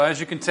As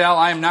you can tell,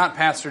 I am not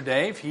Pastor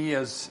Dave. He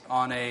is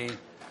on a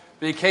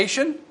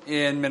vacation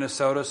in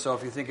Minnesota, so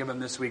if you think of him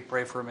this week,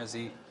 pray for him as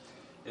he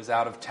is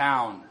out of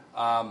town.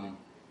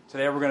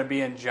 Today we're going to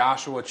be in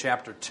Joshua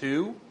chapter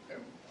 2. If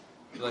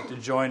you'd like to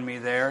join me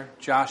there.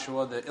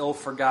 Joshua, the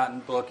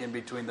ill-forgotten book in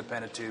between the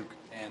Pentateuch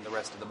and the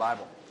rest of the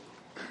Bible.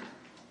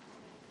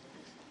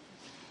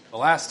 The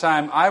last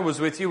time I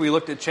was with you, we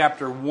looked at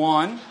chapter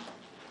 1.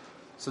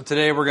 So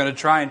today we're going to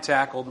try and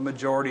tackle the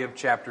majority of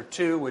chapter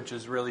 2, which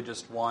is really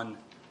just one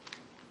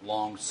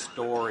long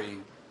story.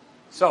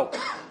 So,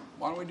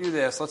 why don't we do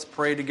this? Let's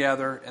pray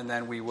together, and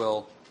then we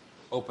will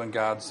open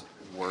God's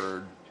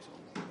Word.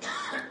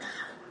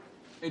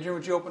 Adrian,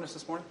 would you open us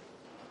this morning?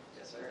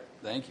 Yes, sir.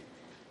 Thank you.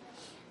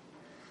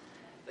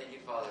 Thank you,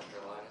 Father,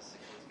 for allowing us to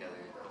come together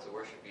to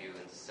worship you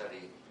and to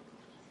study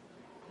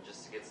and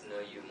just to get to know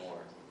you more.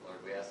 Lord,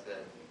 we ask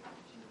that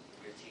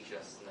you would teach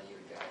us and that you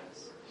would guide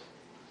us,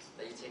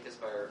 that you take us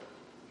by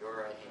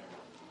your right hand,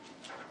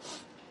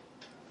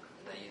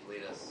 and that you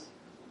lead us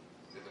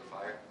through the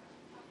fire,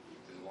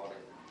 through the water,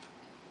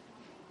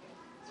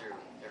 through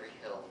every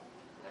hill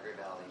and every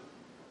valley,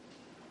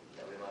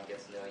 that we might get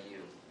to know you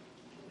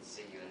and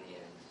see you in the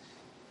end.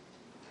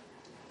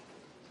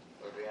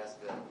 Lord, we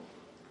ask that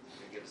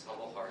you give us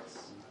humble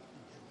hearts,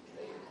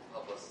 that you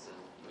help us to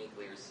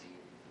meekly receive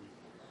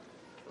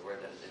the word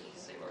that is able to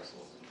save our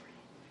souls.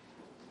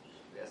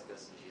 We ask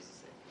this in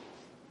Jesus'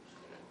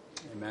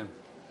 name. Amen. Amen.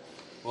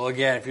 Well,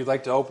 again, if you'd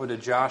like to open to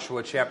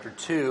Joshua chapter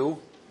 2.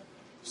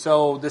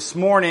 So this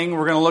morning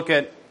we're going to look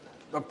at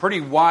a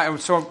pretty wide,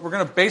 so we're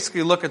going to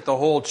basically look at the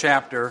whole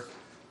chapter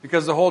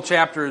because the whole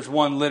chapter is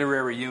one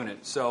literary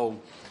unit.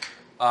 So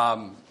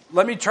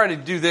let me try to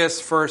do this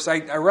first.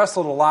 I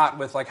wrestled a lot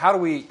with like how do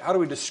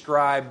we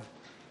describe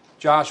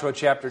Joshua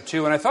chapter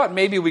 2, and I thought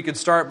maybe we could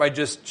start by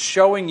just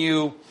showing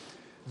you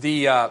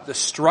the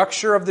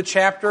structure of the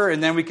chapter,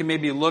 and then we can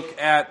maybe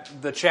look at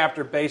the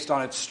chapter based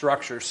on its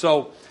structure.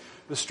 So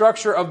the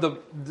structure of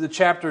the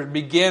chapter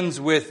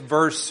begins with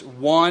verse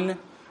 1,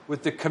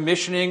 with the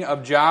commissioning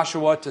of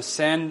Joshua to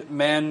send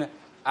men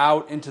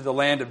out into the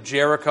land of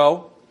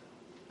Jericho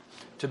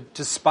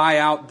to spy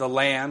out the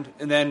land.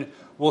 And then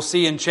we'll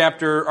see in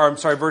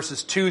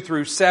verses 2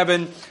 through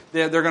 7,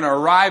 they're going to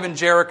arrive in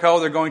Jericho.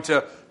 They're going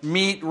to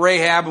meet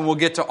Rahab, and we'll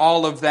get to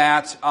all of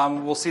that.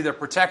 We'll see their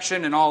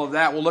protection and all of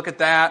that. We'll look at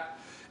that.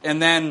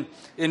 And then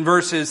in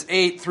verses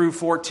 8 through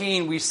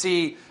 14, we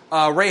see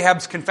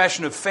Rahab's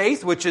confession of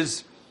faith, which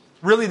is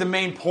really the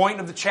main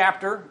point of the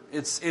chapter.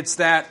 It's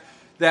that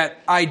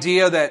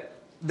idea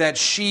that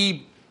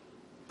she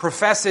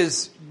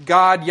professes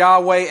God,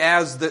 Yahweh,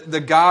 as the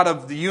God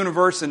of the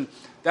universe, and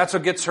that's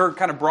what gets her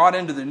kind of brought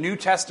into the New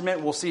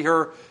Testament. We'll see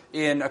her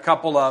in a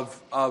couple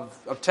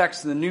of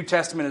texts in the New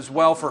Testament as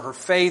well for her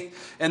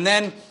faith. And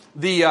then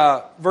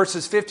the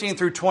verses 15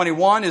 through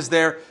 21 is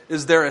their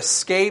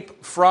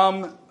escape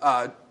from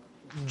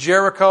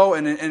Jericho,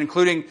 and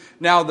including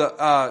now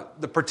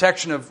the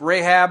protection of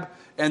Rahab.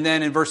 And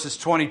then in verses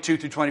 22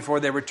 through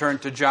 24, they return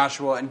to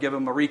Joshua and give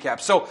him a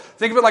recap. So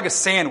think of it like a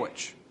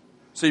sandwich.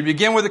 So you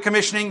begin with the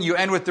commissioning, you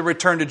end with the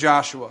return to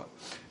Joshua.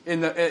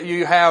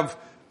 You have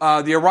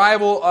the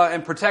arrival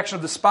and protection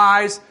of the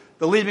spies,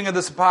 the leaving of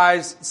the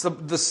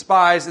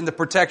spies, and the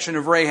protection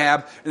of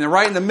Rahab. And then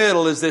right in the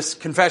middle is this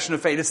confession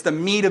of faith. It's the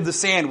meat of the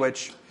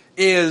sandwich,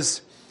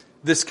 is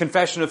this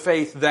confession of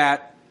faith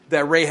that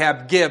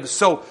Rahab gives.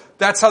 So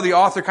that's how the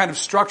author kind of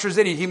structures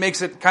it. He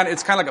makes it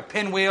it's kind of like a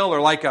pinwheel, or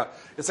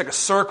it's like a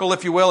circle,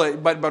 if you will.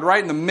 But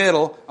right in the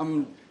middle,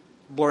 I'm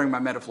blurring my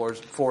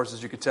metaphors,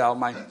 as you can tell.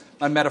 My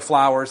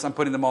metaflowers, I'm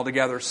putting them all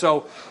together.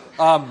 So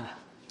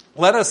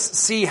let us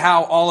see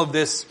how all of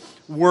this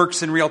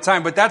works in real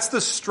time. But that's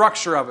the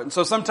structure of it. And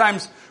so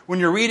sometimes when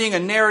you're reading a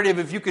narrative,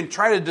 if you can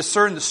try to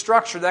discern the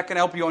structure, that can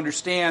help you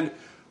understand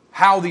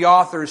how the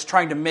author is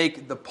trying to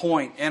make the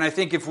point. And I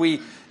think if we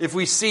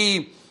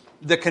see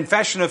the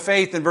confession of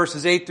faith in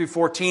verses 8 through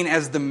 14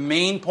 as the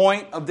main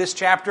point of this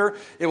chapter,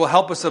 it will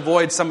help us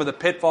avoid some of the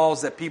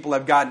pitfalls that people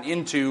have gotten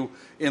into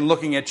in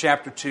looking at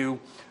chapter 2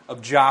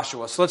 of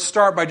Joshua. So let's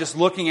start by just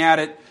looking at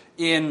it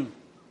in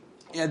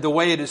the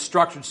way it is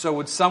structured. So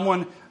would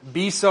someone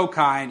be so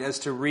kind as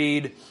to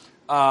read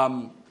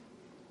let's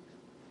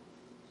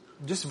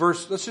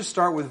just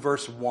start with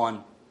verse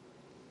 1.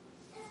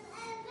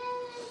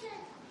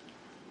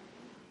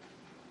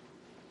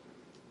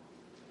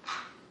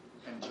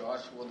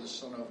 Joshua the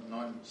son of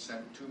Nun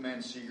sent 2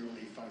 men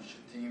secretly from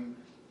Shittim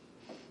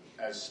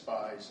as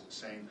spies,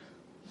 saying,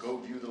 "Go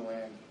view the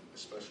land,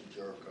 especially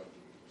Jericho."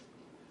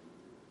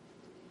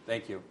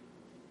 Thank you.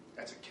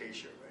 That's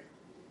acacia,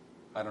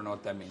 right? I don't know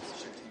what that means.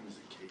 Shittim is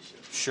acacia.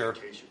 Sure.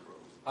 Acacia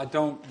grove.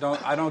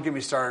 Don't get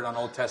me started on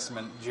Old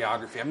Testament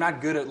geography. I'm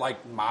not good at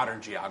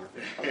modern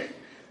geography.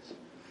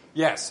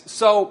 Yes.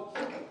 So,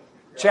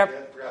 Forgot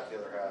the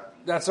other half.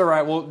 That's all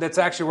right. Well, that's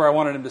actually where I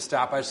wanted him to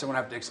stop. I just don't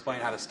have to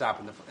explain how to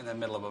stop in the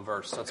middle of a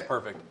verse. So that's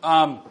perfect.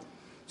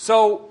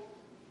 So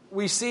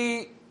we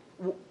see.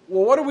 Well,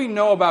 what do we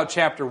know about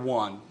chapter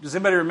 1? Does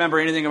anybody remember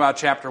anything about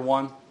chapter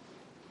 1?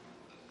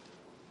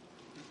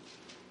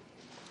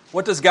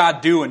 What does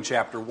God do in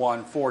chapter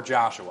 1 for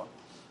Joshua?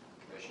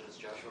 Commissions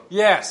Joshua.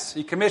 Yes,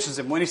 he commissions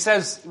him. When he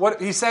says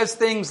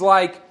things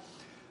like,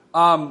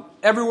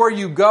 everywhere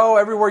you go,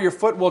 everywhere your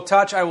foot will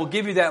touch, I will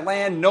give you that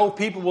land. No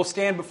people will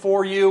stand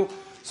before you.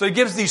 So he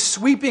gives these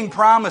sweeping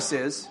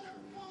promises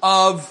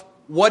of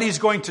what he's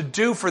going to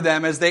do for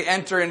them as they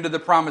enter into the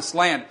promised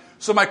land.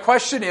 So my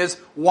question is,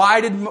 why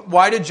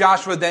did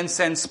Joshua then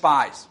send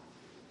spies?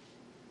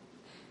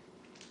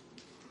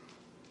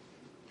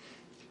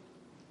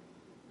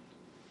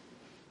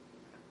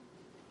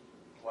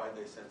 Why did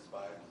they send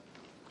spies?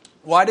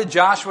 Why did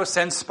Joshua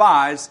send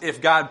spies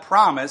if God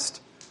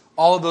promised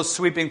all of those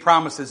sweeping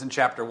promises in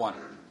chapter 1? For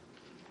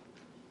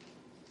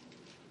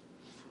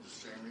the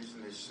same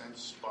reason they sent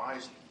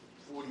spies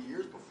 40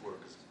 years before,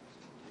 because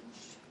it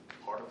was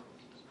part of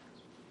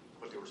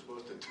what they were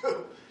supposed to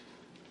do.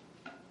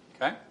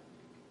 Okay.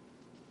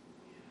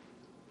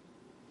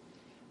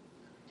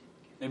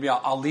 Maybe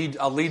I'll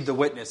lead the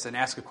witness and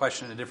ask a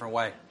question in a different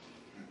way.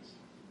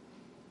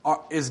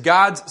 Is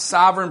God's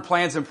sovereign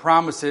plans and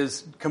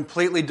promises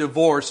completely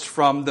divorced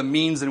from the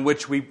means in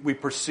which we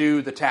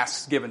pursue the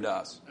tasks given to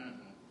us?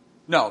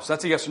 No. So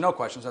that's a yes or no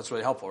question. So that's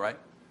really helpful, right?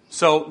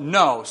 So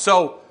no.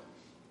 So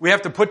we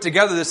have to put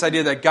together this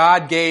idea that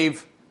God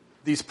gave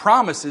these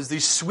promises,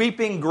 these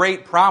sweeping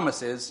great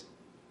promises,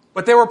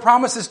 but they were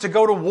promises to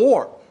go to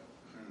war,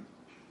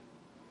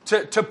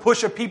 to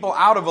push a people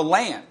out of a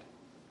land.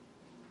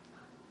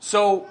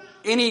 So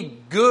any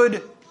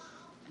good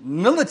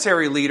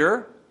military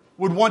leader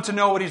would want to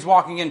know what he's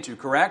walking into,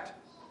 correct?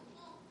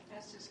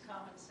 That's just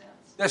common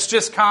sense. That's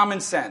just common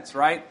sense,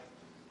 right?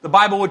 The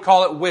Bible would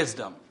call it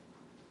wisdom.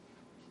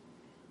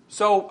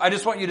 So I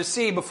just want you to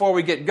see before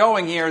we get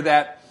going here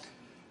that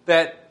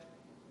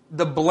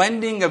the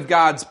blending of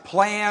God's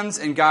plans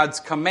and God's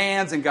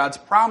commands and God's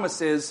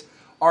promises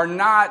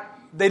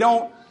they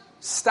don't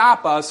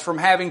stop us from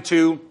having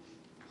to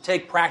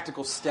take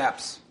practical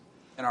steps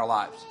in our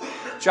lives.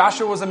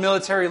 Joshua was a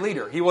military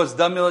leader. He was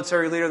the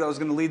military leader that was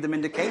going to lead them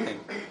into Canaan.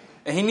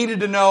 And he needed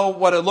to know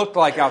what it looked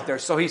like out there.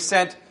 So he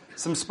sent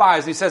some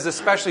spies. He says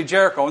especially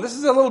Jericho. And this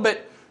is a little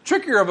bit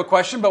trickier of a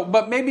question,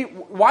 but maybe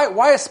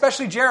why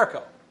especially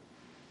Jericho?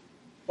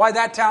 Why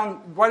that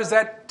town? Why does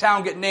that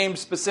town get named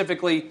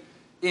specifically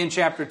in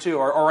chapter 2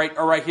 or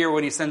right here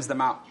when he sends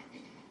them out?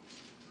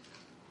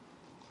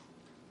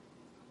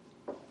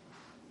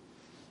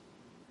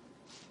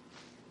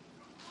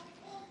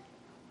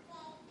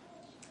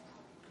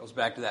 Goes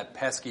back to that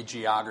pesky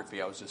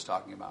geography I was just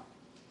talking about.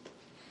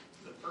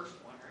 The first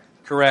one,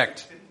 right?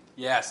 Correct.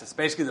 Yes, it's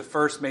basically the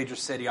first major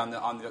city on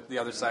the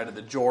other side of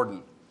the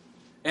Jordan.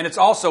 And it's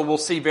also, we'll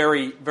see,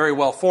 very, very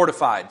well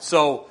fortified.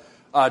 So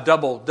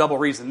double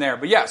reason there.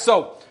 But yeah,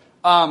 so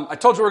I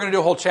told you we're going to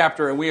do a whole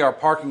chapter, and we are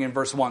parking in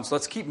verse 1. So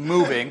let's keep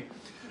moving,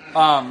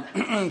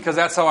 because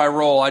that's how I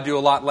roll. I do a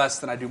lot less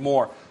than I do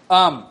more.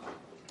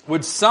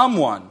 Would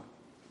someone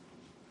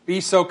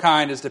be so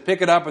kind as to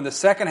pick it up in the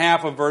second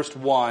half of verse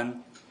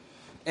 1,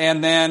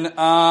 and then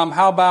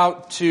how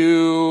about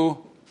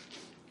to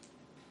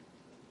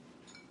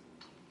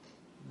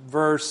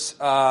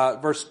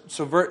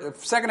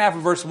second half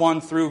of verse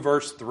 1 through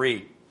verse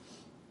 3.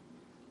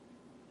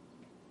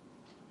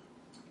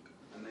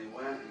 And they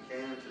went and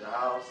came into the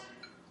house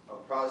of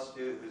a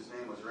prostitute whose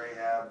name was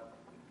Rahab,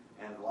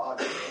 and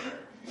lodged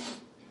there.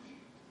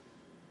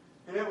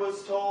 And it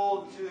was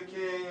told to the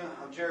king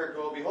of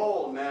Jericho,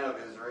 behold, men of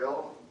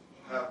Israel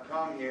have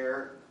come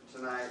here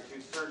tonight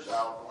to search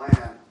out the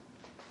land.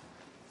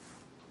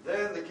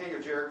 Then the king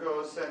of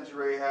Jericho sent to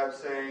Rahab,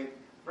 saying,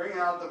 bring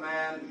out the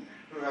men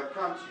who have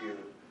come to you,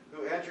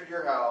 who entered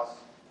your house,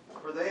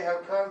 for they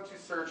have come to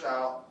search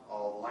out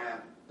all the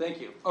land. Thank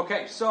you.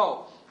 Okay,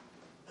 so,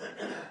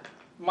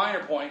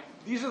 minor point,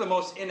 these are the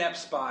most inept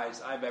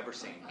spies I've ever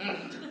seen.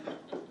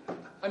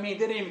 I mean,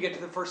 they didn't even get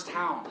to the first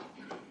town,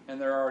 and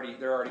they're already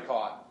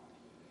caught.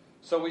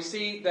 So we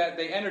see that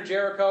they enter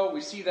Jericho. We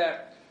see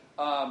that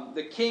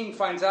the king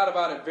finds out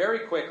about it very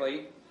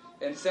quickly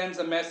and sends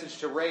a message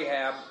to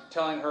Rahab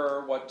telling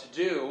her what to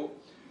do.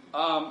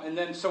 And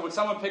then, so would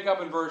someone pick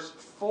up in verse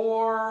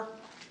 4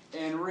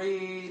 and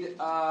read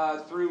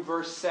through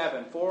verse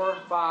 7? 4,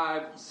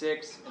 5,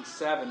 6, and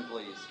 7,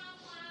 please.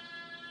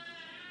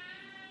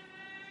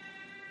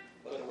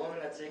 But the woman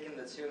had taken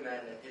the 2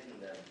 men and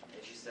hidden them,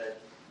 and she said,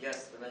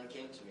 yes, the men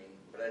came to me,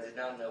 but I did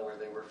not know where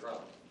they were from.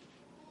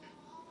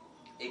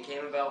 It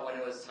came about when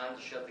it was time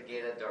to shut the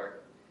gate at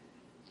dark,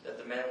 that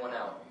the men went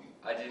out.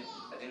 I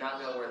do not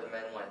know where the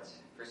men went.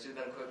 Pursue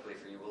them quickly,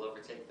 for you will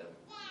overtake them.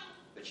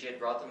 But she had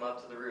brought them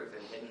up to the roof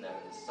and hidden them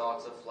in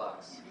stalks of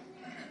flax,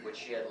 which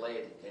she had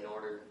laid in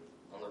order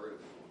on the roof.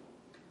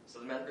 So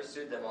the men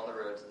pursued them on the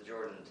road to the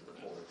Jordan to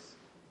the fords.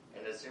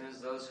 And as soon as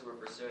those who were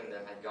pursuing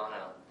them had gone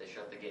out, they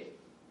shut the gate.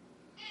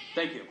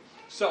 Thank you.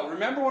 So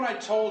remember when I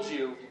told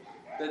you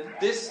that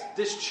this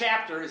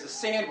chapter is a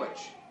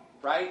sandwich,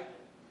 right?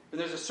 And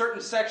there's a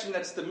certain section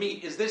that's the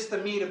meat. Is this the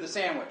meat of the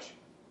sandwich?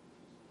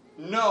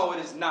 No, it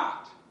is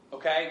not.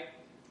 Okay?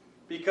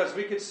 Because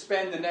we could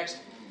spend the next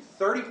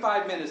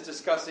 35 minutes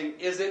discussing,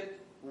 is it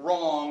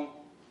wrong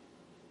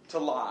to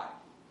lie?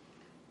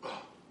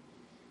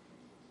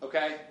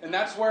 Okay? And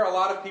that's where a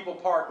lot of people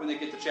park when they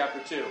get to chapter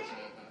 2.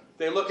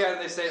 They look at it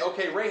and they say,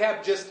 okay,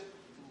 Rahab just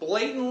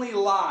blatantly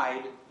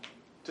lied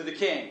to the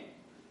king.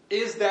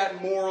 Is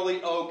that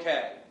morally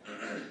okay?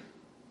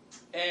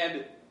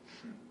 And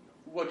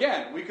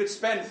again, we could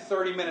spend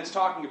 30 minutes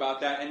talking about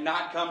that and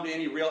not come to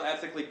any real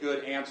ethically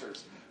good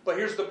answers. But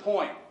here's the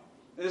point.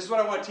 And this is what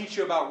I want to teach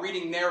you about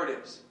reading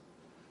narratives.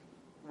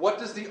 What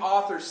does the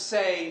author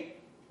say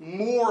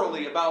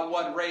morally about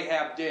what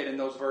Rahab did in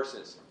those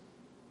verses?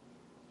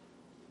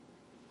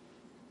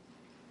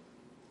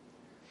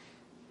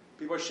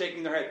 People are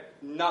shaking their head.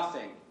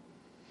 Nothing.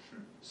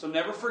 So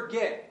never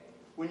forget,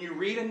 when you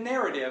read a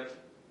narrative,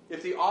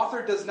 if the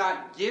author does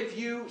not give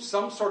you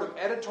some sort of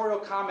editorial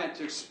comment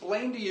to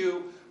explain to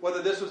you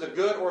whether this was a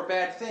good or a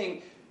bad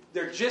thing,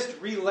 they're just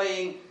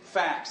relaying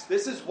facts.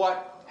 This is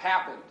what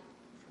happened.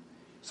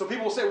 So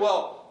people will say,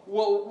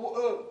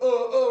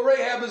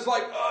 Rahab is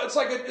like,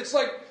 it's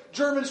like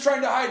Germans trying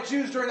to hide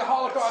Jews during the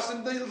Holocaust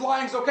and the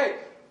lying's okay.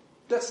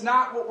 That's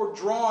not what we're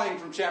drawing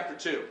from chapter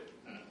 2.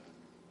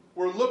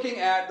 We're looking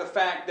at the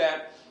fact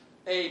that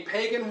a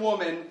pagan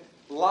woman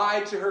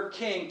lied to her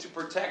king to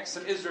protect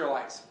some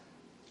Israelites.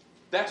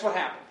 That's what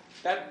happened.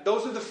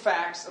 Those are the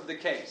facts of the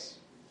case.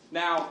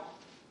 Now,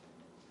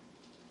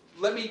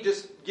 let me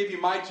just give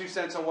you my 2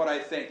 cents on what I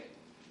think.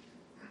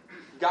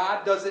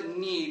 God doesn't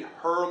need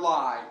her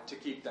lie to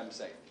keep them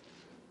safe.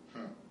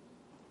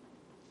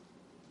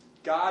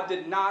 God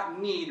did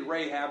not need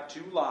Rahab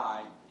to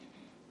lie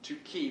to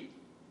keep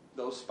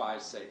those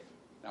spies safe.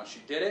 Now, she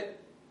did it.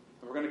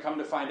 And we're going to come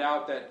to find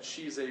out that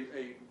she's a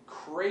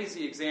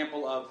crazy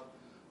example of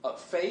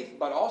faith,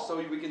 but also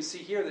we can see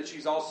here that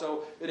she's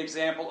also an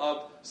example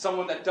of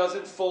someone that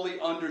doesn't fully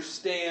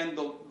understand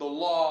the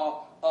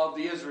law of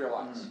the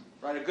Israelites.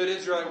 Right? A good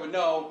Israelite would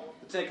know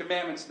the 10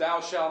 Commandments,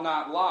 thou shalt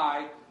not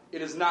lie.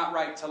 It is not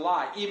right to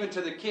lie, even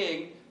to the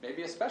king,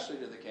 maybe especially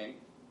to the king.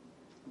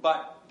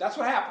 But that's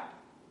what happened.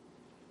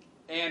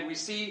 And we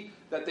see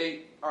that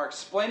they are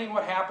explaining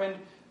what happened.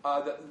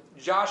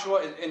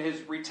 Joshua, in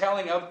his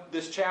retelling of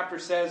this chapter,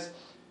 says,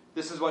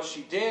 this is what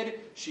she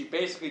did. She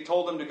basically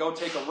told them to go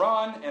take a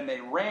run, and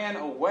they ran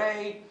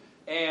away,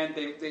 and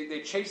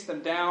they chased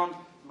them down.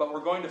 But we're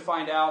going to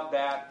find out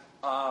that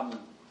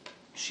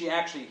she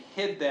actually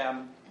hid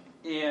them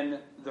in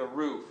the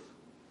roof.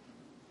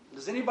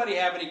 Does anybody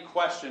have any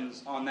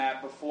questions on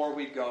that before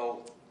we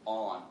go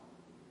on?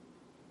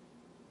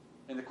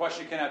 And the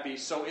question cannot be,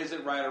 so is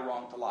it right or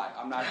wrong to lie?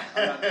 I'm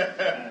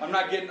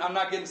not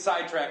getting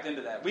sidetracked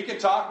into that. We can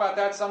talk about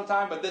that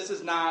sometime, but this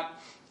is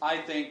not, I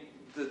think,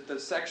 the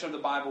section of the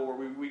Bible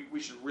where we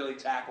should really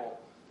tackle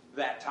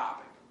that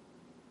topic.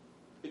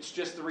 It's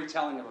just the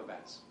retelling of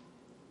events.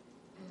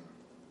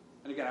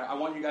 And again, I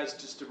want you guys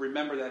just to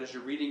remember that as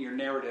you're reading your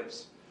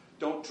narratives.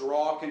 Don't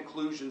draw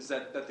conclusions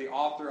that the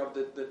author of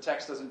the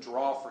text doesn't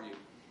draw for you.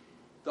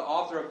 The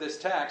author of this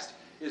text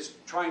is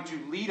trying to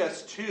lead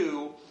us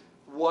to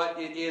what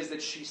it is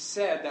that she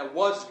said that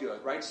was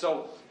good, right?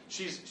 So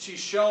she's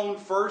shown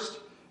first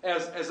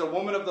as a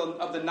woman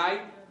of the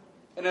night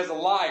and as a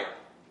liar,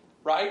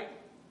 right?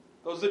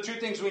 Those are the 2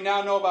 things we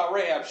now know about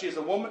Rahab. She is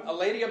a woman, a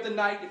lady of the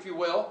night, if you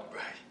will,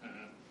 right,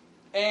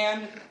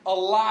 and a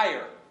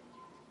liar.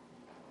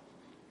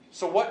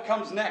 So what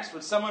comes next?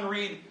 Would someone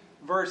read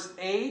verse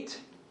 8?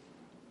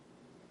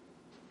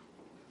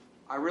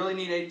 I really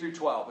need 8 through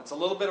 12. It's a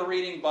little bit of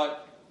reading,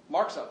 but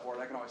Mark's up for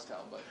it. I can always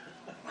tell, but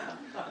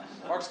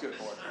Mark's good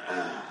for it.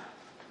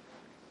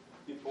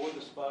 Before the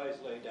spies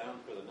lay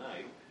down for the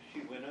night, she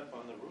went up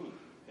on the roof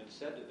and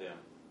said to them,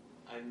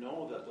 I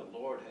know that the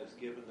Lord has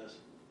given this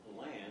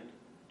land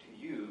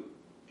to you,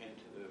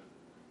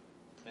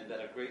 and that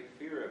a great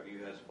fear of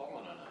you has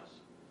fallen on us,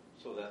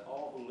 so that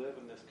all who live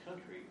in this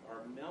country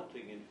are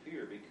melting in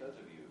fear because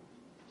of you.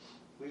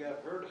 We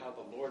have heard how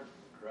the Lord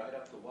dried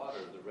up the water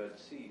of the Red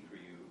Sea for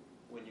you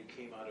when you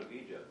came out of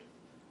Egypt,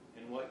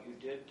 and what you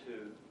did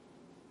to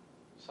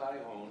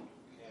Sihon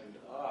and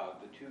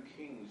Og, the 2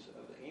 kings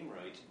of the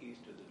Amorites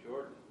east of the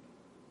Jordan,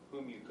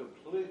 whom you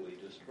completely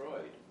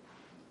destroyed.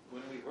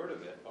 When we heard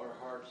of it, our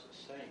hearts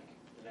sank,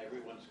 and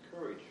everyone's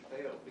courage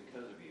failed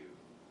because of you.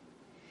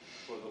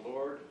 For the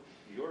Lord,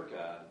 your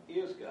God,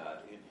 is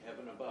God in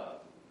heaven above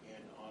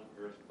and on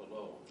earth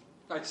below.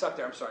 All right, stop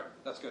there. I'm sorry.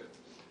 That's good.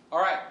 All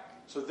right,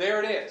 so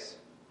there it is.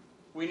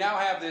 We now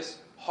have this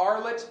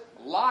harlot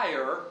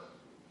liar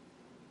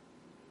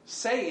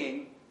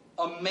saying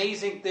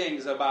amazing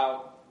things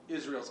about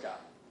Israel's God.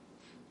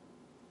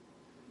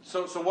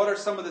 So what are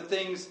some of the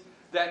things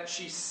that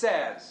she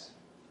says?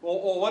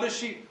 Well, what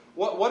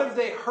have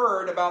they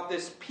heard about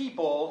this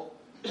people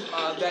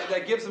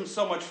that gives them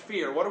so much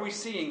fear? What are we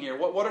seeing here?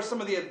 What are some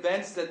of the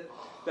events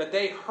that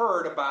they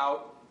heard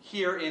about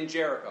here in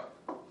Jericho?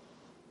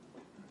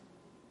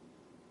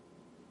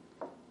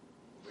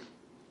 We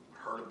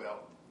heard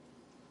about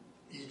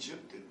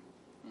Egypt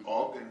and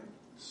Og and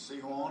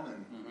Sihon,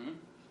 and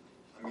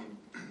I mean,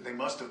 they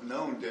must have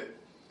known that.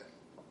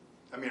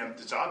 I mean,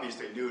 it's obvious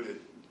they knew that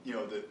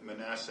that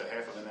Manasseh,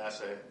 half of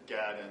Manasseh,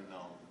 Gad, and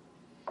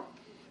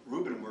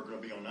Reuben were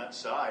going to be on that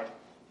side,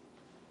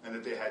 and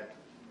that they had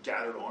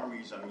gathered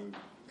armies. I mean,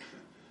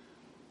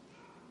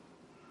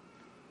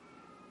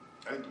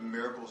 I think the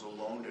miracles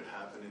alone that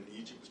happened in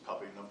Egypt was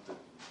probably enough to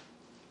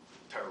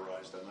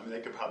terrorize them. I mean, they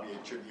could probably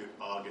attribute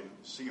Og and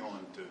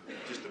Sihon to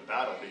just the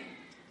battle being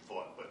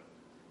fought, but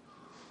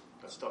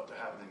that stuff that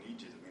happened in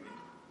Egypt, I mean,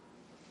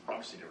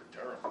 obviously they were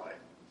terrified.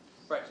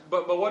 Right,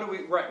 but what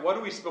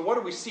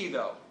do we see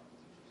though?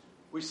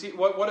 We see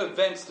what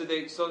events did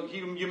they? So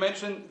you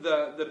mentioned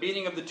the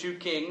beating of the two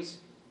kings.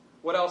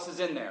 What else is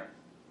in there?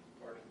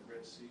 Parting the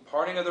Red Sea.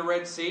 Parting of the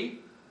Red Sea.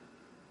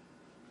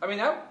 I mean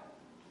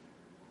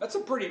that's a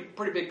pretty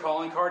big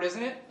calling card,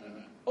 isn't it?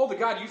 Mm-hmm. Oh, the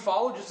God you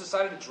follow just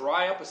decided to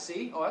dry up a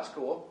sea. Oh, that's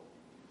cool.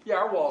 Yeah,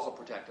 our walls will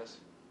protect us.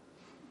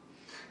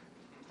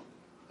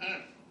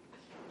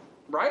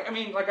 Right? I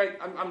mean,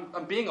 like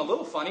I'm being a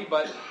little funny,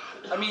 but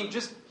I mean,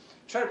 just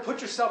try to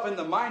put yourself in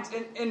the minds.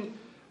 And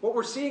what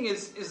we're seeing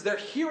is they're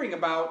hearing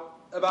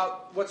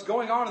about what's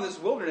going on in this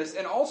wilderness,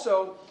 and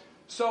also,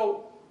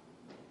 so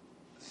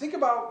think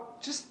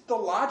about just the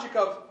logic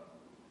of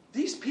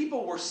these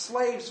people were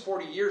slaves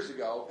 40 years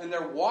ago, and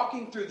they're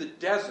walking through the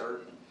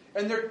desert,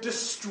 and they're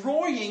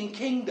destroying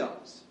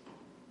kingdoms.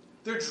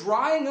 They're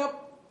drying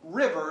up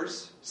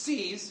rivers,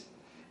 seas,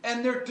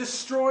 and they're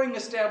destroying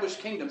established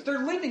kingdoms.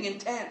 They're living in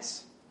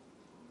tents.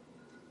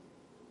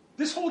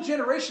 This whole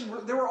generation,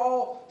 they were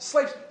all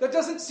slaves. That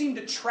doesn't seem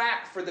to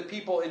track for the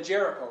people in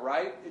Jericho,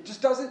 right? It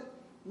just doesn't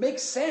make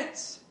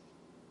sense.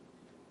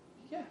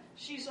 Yeah.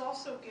 She's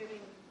also giving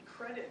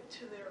credit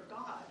to their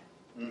God.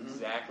 Mm-hmm.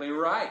 Exactly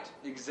right.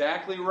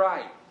 Exactly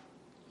right.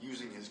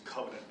 Using his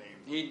covenant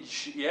name.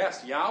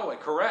 Yes, Yahweh,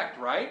 correct,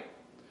 right?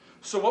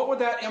 So what would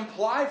that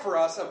imply for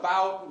us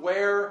about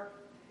where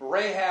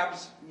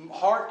Rahab's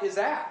heart is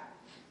at?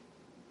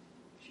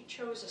 She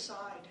chose a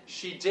side.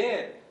 She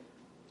did.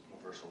 Well,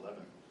 verse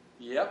 11.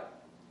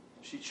 Yep.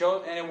 She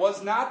chose, and it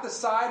was not the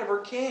side of her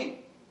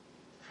king.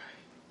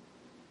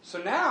 So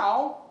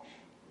now,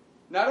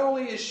 not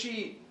only is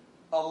she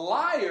a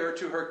liar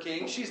to her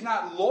king, she's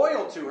not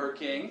loyal to her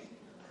king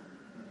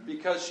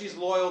because she's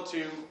loyal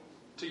to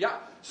Yahweh.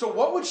 So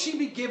what would she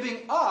be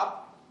giving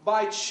up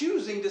by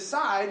choosing to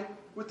side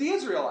with the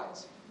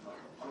Israelites?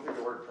 I don't think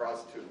the word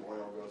prostitute and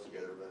loyal goes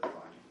together, but that's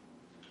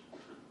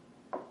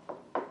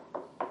fine.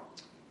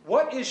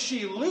 What is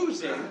she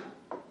losing?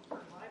 Her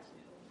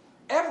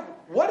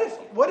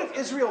livelihood. What if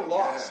Israel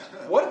lost?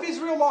 What if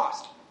Israel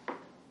lost?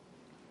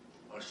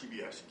 Well, she'd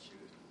be executed.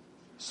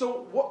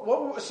 So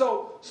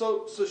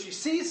so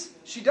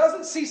she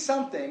doesn't see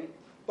something,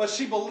 but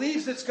she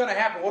believes it's going to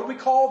happen. What do we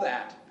call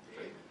that?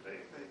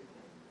 Faith.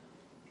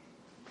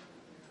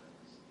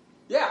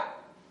 Yeah.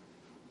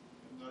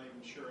 I'm not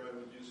even sure I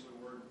would use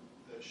the word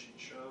that she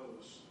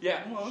chose.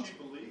 Yeah. Well, She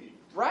believed.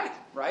 right.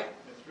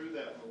 And through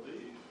that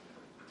belief,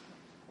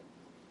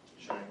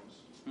 she was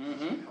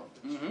Mm-hmm.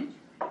 helped. Mm-hmm.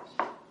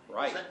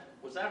 Right.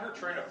 Was that her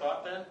train of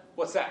thought then?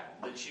 What's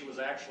that? That she was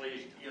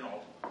actually,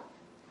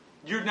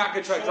 You're not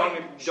going to try to drag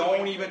me.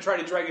 Don't even try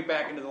to drag me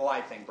back into the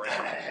lie thing,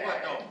 Brandon.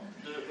 what?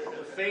 No,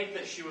 the faith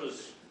that she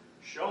was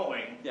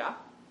showing. Yeah.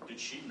 Did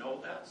she know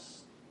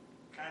that's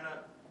kind of?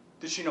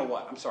 Did she know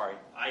what? I'm sorry.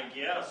 I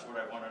guess what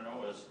I want to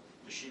know is,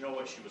 does she know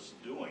what she was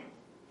doing?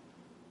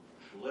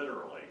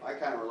 Literally. I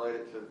kind of relate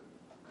it to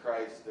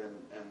Christ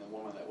and the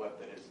woman that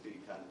wept at his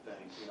feet kind of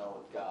thing,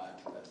 with God.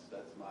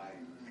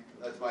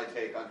 That's my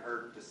take on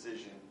her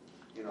decision,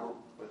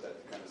 but that's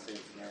the kind of same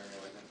scenario,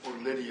 I think.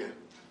 Or Lydia,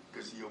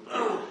 because he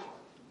opened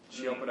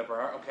She opened up her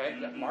heart. Okay.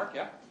 Yeah, Mark,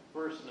 yeah.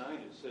 Verse 9,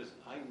 it says,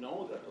 I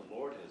know that the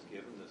Lord has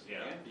given this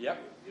land to Yep.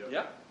 you.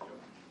 Yep.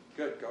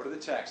 Good. Go to the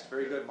text.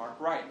 Very good, Mark.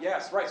 Right.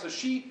 Yes. Right. So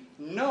she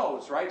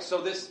knows. Right.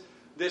 So this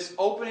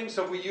opening.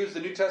 So if we use the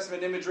New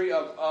Testament imagery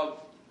of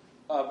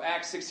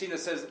Acts 16 that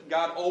says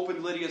God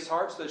opened Lydia's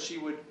heart so that she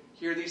would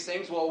hear these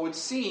things. Well, it would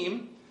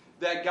seem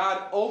that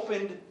God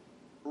opened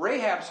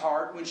Rahab's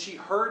heart when she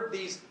heard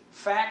these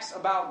facts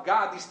about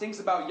God, these things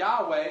about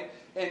Yahweh,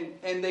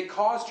 and they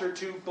caused her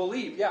to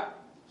believe. Yeah.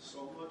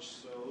 So much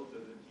so that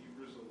in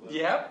Hebrews 11,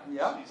 Yep.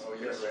 she's Oh,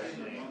 yes.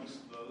 listed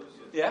amongst those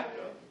that Yeah.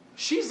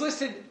 She's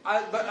listed,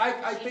 but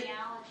I think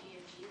Genealogy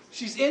of Jesus.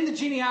 she's in the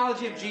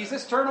genealogy of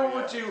Jesus. Turn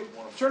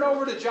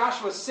over to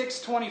Joshua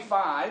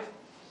 6:25.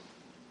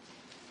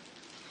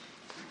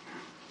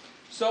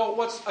 So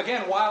what's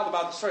again wild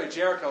about the story of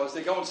Jericho is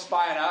they go and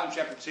spy it out in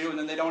chapter 2, and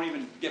then they don't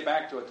even get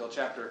back to it till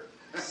chapter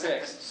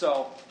 6.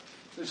 So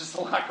there's just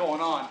a lot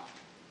going on.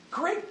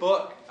 Great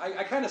book.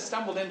 I kind of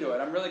stumbled into it.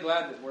 I'm really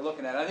glad that we're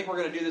looking at it. I think we're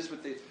going to do this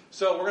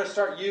so we're going to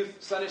start youth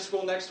Sunday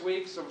school next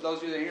week. So for those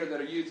of you that are here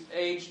that are youth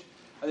aged,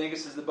 I think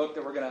this is the book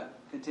that we're going to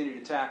continue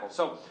to tackle.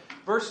 So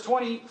verse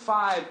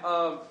 25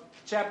 of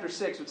chapter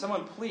 6, would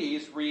someone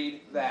please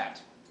read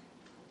that?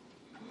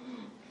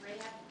 Rahab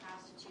the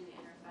prostitute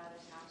and her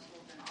father's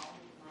household and all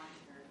who belonged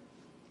to her,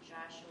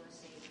 Joshua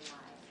saved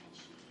alive, and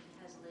she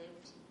has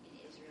lived in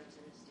Israel to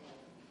this day,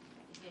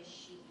 because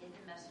she hid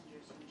the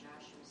messengers whom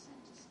Joshua sent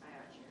to spy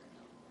out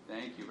Jericho.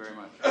 Thank you very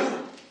much.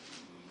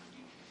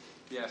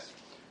 Yes.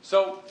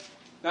 So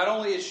not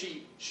only is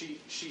she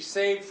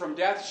saved from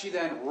death, she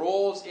then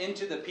rolls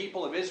into the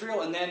people of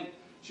Israel, and then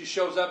She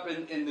shows up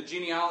in the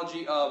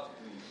genealogy of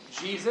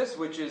Jesus,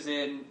 which is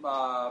in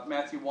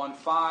Matthew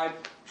 1:5.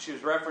 She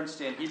was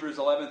referenced in Hebrews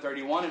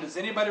 11:31. And does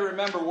anybody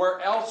remember where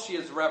else she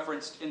is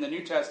referenced in the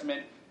New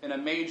Testament in a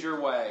major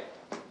way?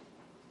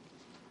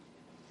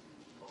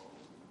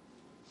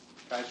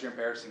 Guys, you're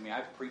embarrassing me.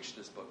 I've preached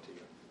this book to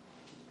you.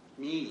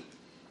 Me.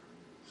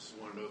 This is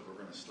one of those we're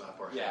going to slap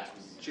our Yeah,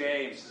 hands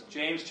with.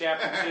 James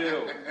chapter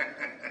 2.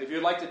 If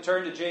you'd like to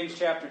turn to James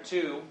chapter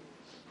 2,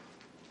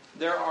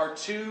 there are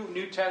two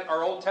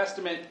Old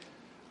Testament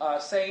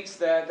saints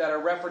that are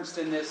referenced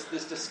in this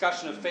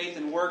discussion of faith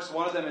and works.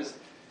 One of them is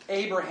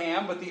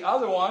Abraham, but the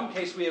other one, in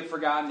case we have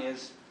forgotten,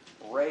 is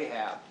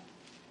Rahab.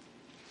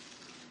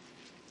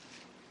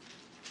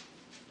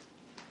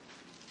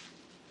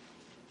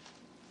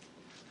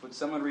 Would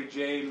someone read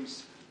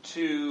James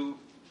 2,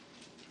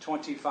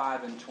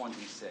 25 and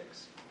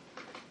 26?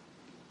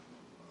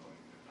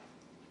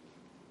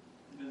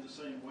 And in the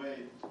same way,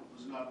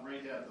 was not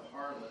Rahab the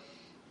harlot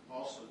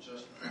also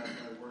justified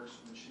by works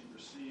when she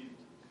received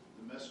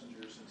the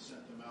messengers and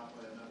sent them out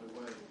by another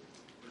way?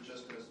 For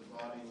just as the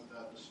body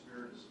without the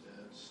spirit is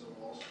dead, so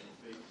also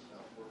faith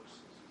without works is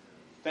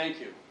dead.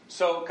 Thank you.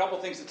 So a couple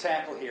things to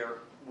tackle here.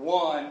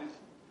 One,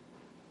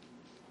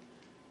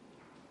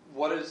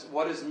 what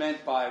is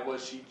meant by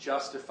was she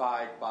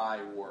justified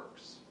by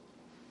works?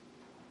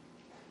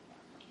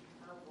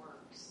 Her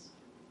works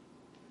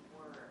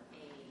were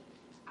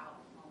a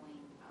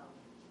outflowing of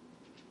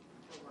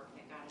the work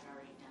that God had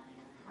already done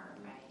in her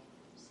heart by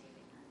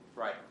saving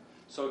her. Right.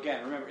 So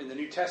again, remember in the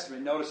New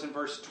Testament, notice in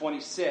verse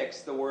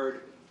 26 the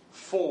word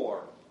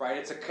for, right?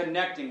 It's a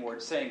connecting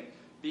word saying,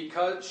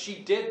 because she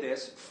did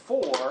this,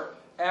 for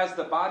as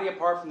the body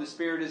apart from the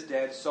spirit is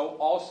dead, so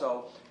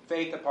also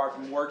faith apart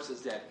from works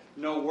is dead.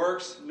 No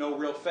works, no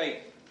real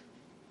faith.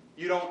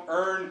 You don't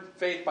earn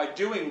faith by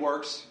doing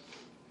works,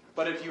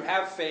 but if you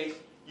have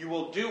faith, you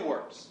will do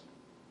works.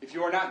 If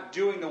you are not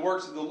doing the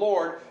works of the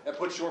Lord, it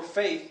puts your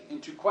faith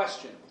into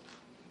question.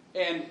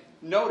 And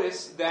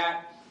notice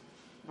that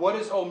what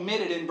is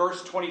omitted in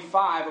verse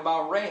 25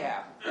 about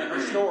Rahab and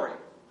her story?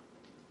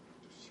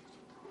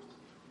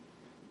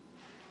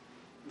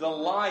 The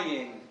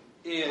lying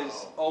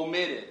is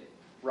omitted,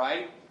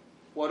 right?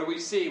 What do we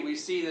see? We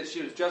see that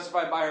she was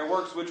justified by her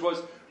works, which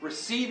was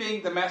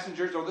receiving the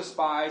messengers or the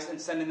spies and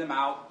sending them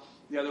out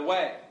the other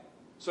way.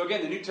 So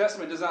again, the New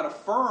Testament does not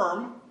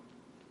affirm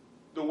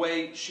the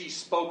way she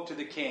spoke to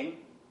the king,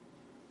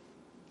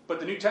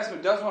 but the New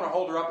Testament does want to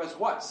hold her up as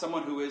what?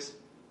 Someone who is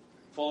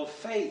full of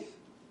faith.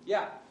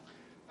 Yeah.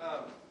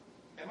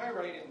 Am I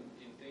right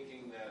in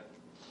thinking that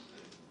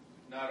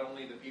not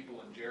only the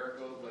people in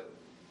Jericho, but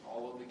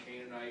all of the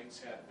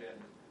Canaanites had been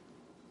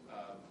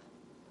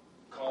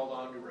called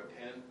on to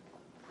repent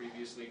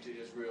previously to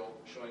Israel,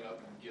 showing up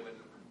and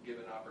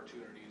given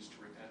opportunities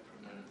to repent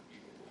from their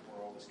evil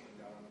before all this came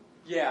down on them?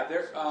 Yeah,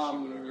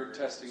 So you're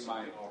testing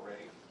my...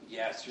 already.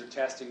 Yes, you're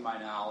testing my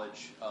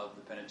knowledge of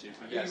the Pentateuch.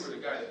 I knew Yes. you were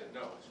the guy that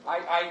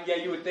knows. Yeah,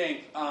 you would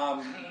think.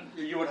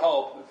 You would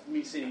hope.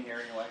 Me sitting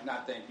here anyway,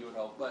 not think, you would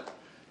hope. But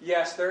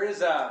yes, there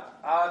is I'll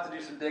have to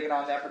do some digging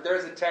on that, but there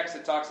is a text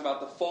that talks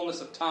about the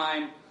fullness of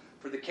time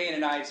for the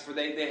Canaanites, for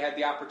they had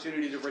the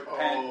opportunity to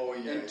repent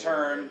and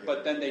turn,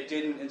 but then they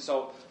didn't. And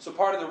so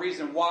part of the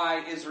reason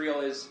why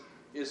Israel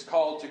is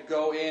called to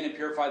go in and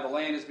purify the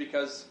land is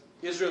because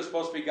Israel is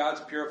supposed to be God's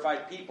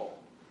purified people.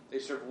 They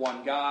serve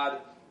one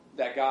God.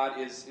 That God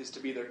is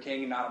to be their king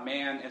and not a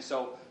man. And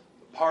so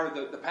part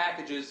of the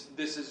package is,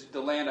 this is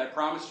the land I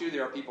promised you.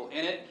 There are people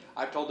in it.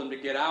 I've told them to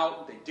get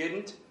out. They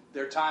didn't.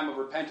 Their time of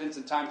repentance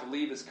and time to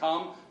leave has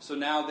come. So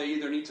now they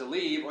either need to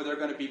leave or they're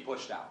going to be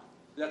pushed out.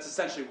 That's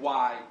essentially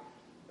why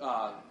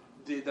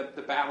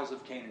the battles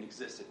of Canaan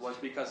existed, was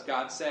because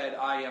God said,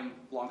 I am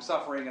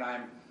long-suffering and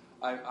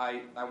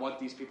I want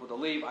these people to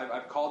leave.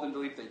 I've called them to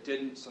leave. They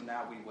didn't. So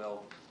now we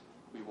will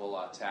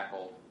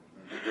tackle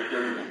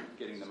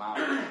getting them out.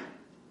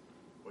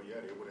 Well,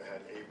 yeah, they would have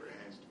had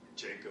Abraham,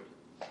 Jacob,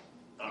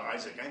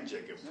 Isaac and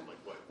Jacob.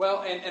 Like what?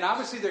 Well, and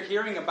obviously they're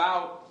hearing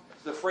about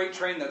the freight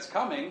train that's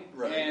coming,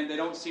 right, and they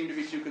don't seem to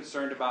be too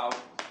concerned about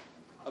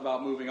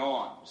moving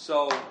on.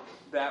 So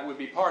that would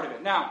be part of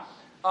it. Now,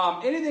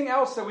 anything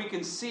else that we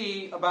can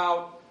see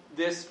about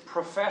this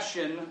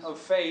profession of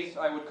faith,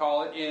 I would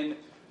call it, in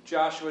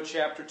Joshua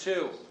chapter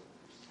 2?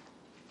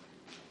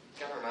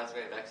 Kind of reminds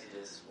me of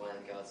Exodus when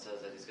God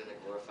says that He's going to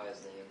glorify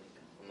His name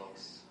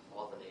amongst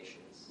all the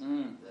nations,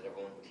 that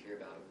everyone would hear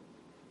about Him.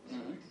 So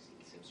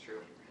it seems true.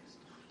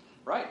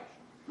 Right.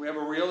 We have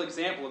a real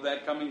example of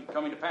that coming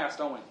to pass,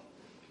 don't we?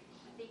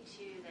 I think,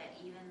 too, that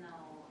even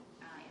though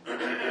in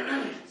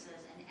the it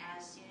says, and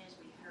as soon as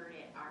we heard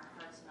it, our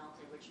hearts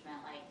melted, which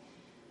meant like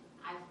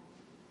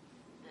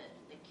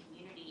the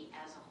community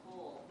as a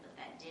whole, but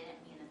that didn't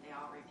mean that they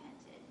all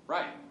repented.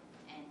 Right.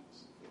 And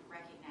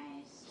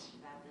recognized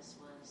that this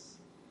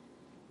was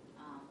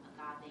a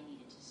God they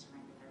needed to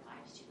surrender their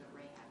lives to, but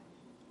Rahab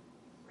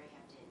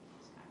did,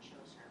 because God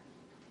chose her.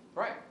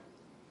 Right.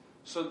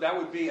 So that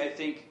would be, I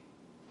think,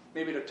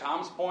 maybe to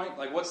Tom's point,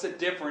 like what's the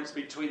difference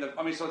between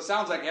so it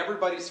sounds like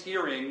everybody's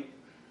hearing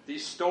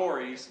these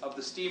stories of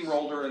the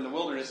steamroller in the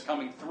wilderness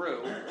coming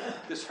through,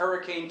 this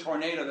hurricane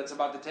tornado that's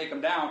about to take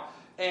them down,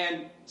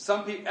 and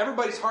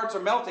everybody's hearts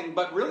are melting,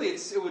 but really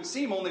it would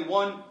seem only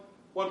one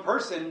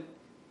person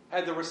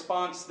had the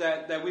response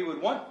that we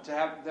would want to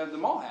have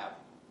them all have.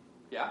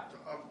 Yeah?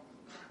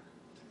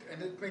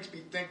 And it makes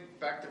me think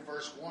back to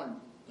verse 1,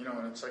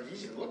 and it's like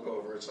easy to look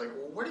over. It's like,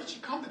 well, where did she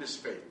come to this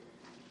faith?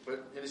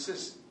 But it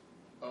says,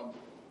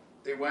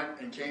 they went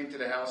and came to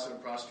the house of a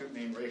prostitute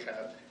named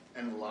Rahab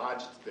and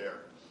lodged there.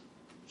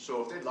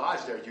 So if they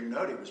lodged there,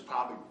 they was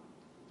probably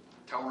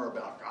telling her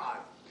about God.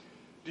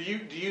 Do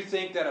you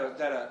think that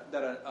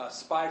a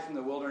spy from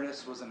the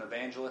wilderness was an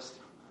evangelist?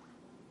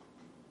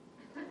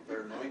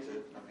 They're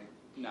anointed.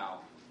 No.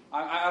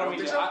 I don't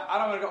mean to. I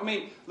don't want to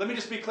go. Let me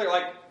just be clear.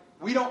 Like,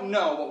 we don't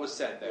know what was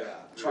said there.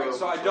 Yeah, right?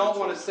 So I don't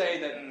want to say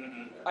that.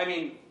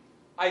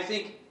 I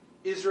think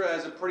Israel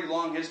has a pretty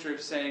long history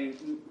of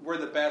saying we're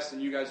the best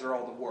and you guys are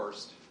all the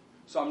worst.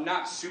 So I'm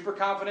not super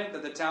confident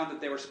that the town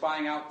that they were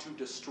spying out to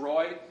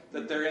destroy,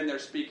 that they're in there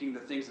speaking the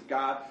things of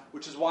God,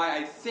 which is why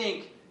I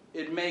think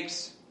it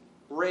makes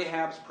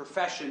Rahab's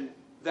profession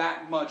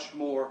that much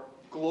more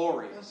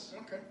glorious.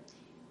 Okay.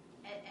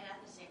 And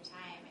at the same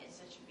time, it's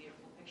such a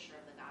beautiful picture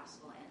of the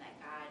gospel, and that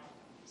God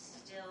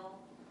still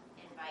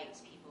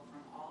invites people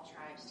from all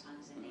tribes,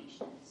 tongues, and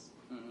nations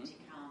to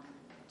come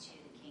to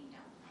the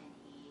kingdom. And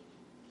he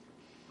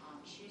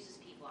chooses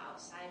people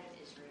outside of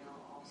Israel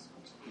also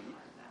to be a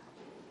part of that.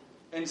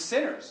 And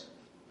sinners.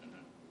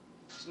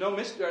 There's no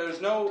mystery.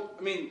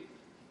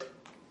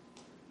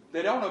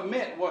 They don't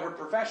omit what her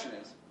profession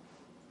is.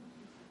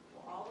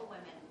 Well, all the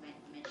women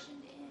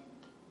mentioned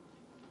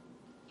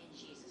in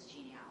Jesus'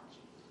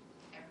 genealogy,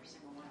 every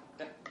single one of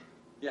them.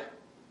 Yeah.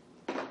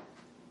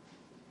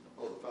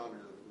 Well, the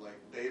founders, like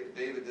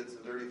David did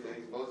some dirty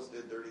things, Moses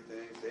did dirty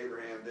things,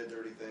 Abraham did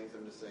dirty things.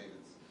 I'm just saying,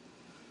 it's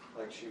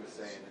like she was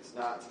saying, it's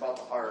about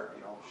the heart.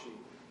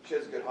 She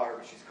has a good heart,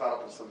 but she's caught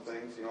up with some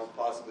things.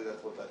 Possibly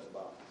that's what that's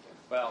about.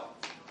 Well,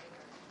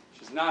 she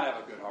does not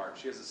have a good heart.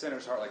 She has a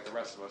sinner's heart like the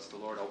rest of us. The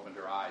Lord opened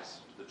her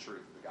eyes to the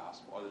truth of the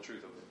gospel, or the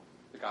truth of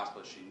the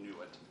gospel as she knew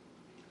it.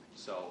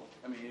 So,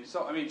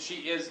 she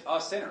is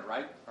a sinner,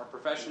 right? Her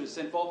profession is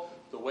sinful.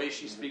 The way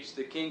she speaks to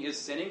the king is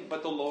sinning,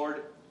 but the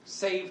Lord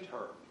saved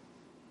her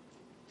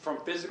from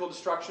physical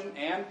destruction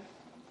and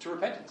to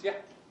repentance. Yeah.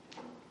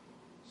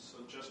 So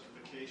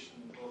justification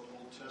in both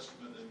Old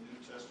Testament and New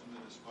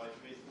Testament is by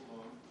faith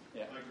alone,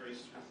 by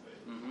grace through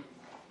faith. Mm-hmm.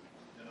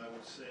 And I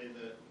would say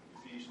that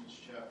Ephesians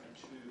chapter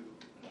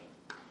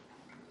 2,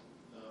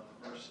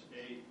 verse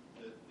 8,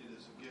 that it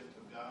is a gift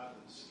of God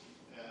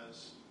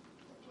as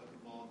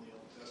applicable in the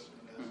Old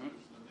Testament as it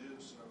is the New.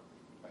 So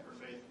her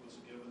faith was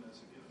given as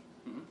a gift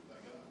by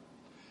God.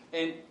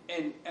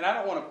 And I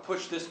don't want to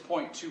push this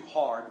point too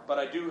hard, but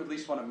I do at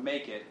least want to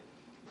make it.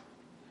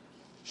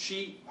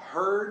 She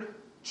heard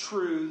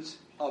truths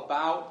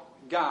about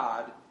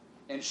God,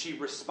 and she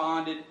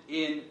responded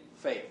in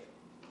faith.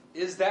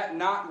 Is that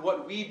not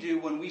what we do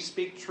when we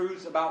speak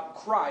truths about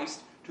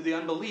Christ to the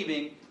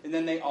unbelieving, and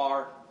then they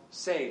are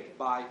saved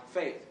by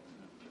faith?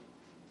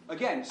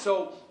 Again,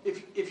 so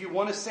if you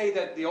want to say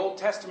that the Old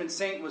Testament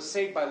saint was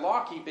saved by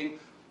law keeping,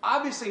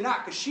 obviously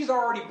not, because she's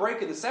already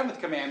breaking the 7th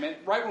commandment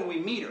right when we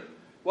meet her.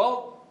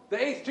 Well, the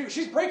 8th too.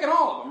 She's breaking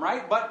all of them,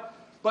 right?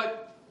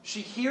 But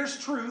she hears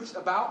truths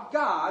about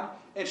God,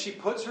 and she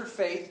puts her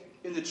faith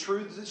in the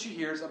truths that she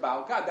hears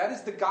about God. That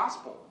is the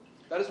gospel.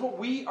 That is what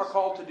we are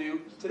called to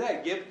do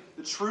today. Give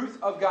the truth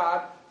of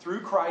God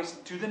through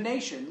Christ to the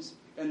nations,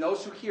 and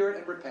those who hear it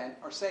and repent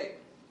are saved.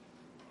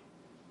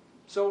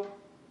 So,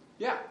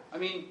 yeah,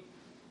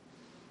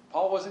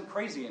 Paul wasn't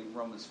crazy in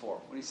Romans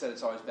 4 when he said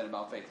it's always been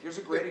about faith. Here's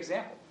a great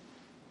example.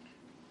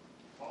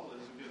 Paul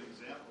is a good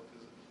example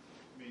because,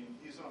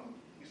 he's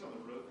on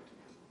the road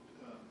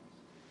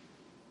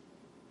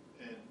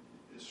and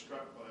is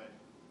struck by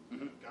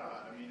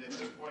God. At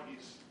this point,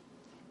 he's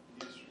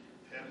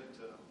headed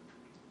to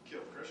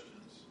kill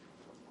Christians.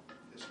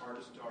 His heart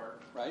is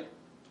dark. Right.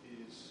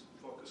 He's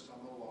focused on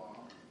the law,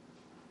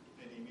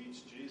 and he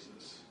meets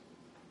Jesus.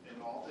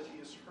 And all that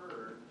he's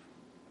heard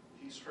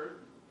these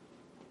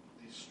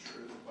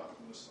truths about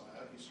the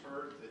Messiah. He's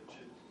heard that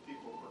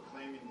people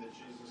proclaiming that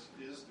Jesus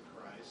is the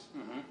Christ.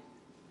 And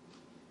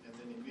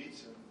then he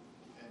meets him,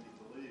 and he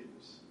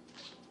believes.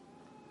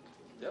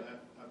 Yep. And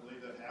I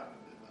believe that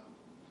happened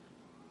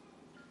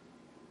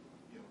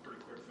in a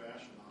pretty quick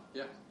fashion on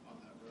that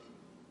road.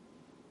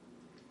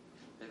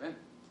 Amen.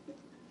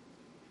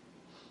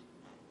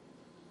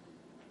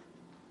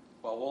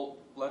 Well,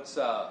 let's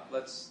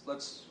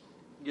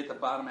get the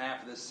bottom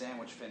half of this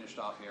sandwich finished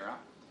off here,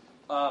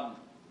 huh?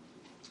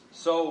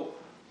 So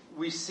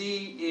we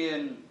see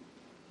in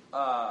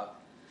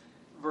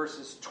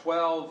verses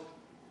 12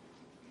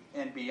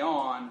 and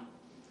beyond.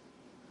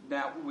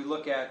 Now we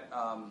look at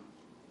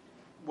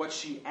what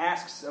she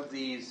asks of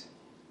these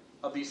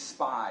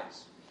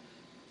spies.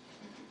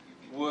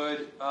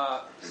 Would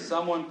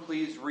someone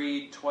please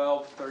read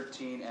 12,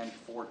 13, and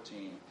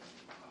 14?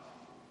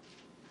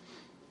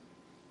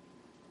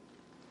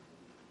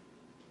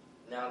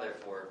 Now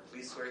therefore, please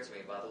please swear to me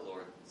by the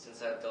Lord,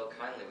 since I have dealt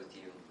kindly with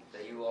you,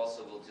 that you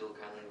also will deal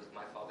kindly with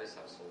my father's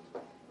household,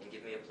 and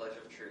give me a pledge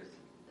of truth,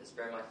 and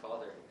spare my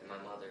father and my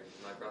mother,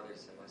 and my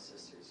brothers and my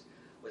sisters,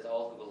 with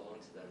all who belong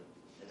to them,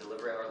 and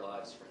deliver our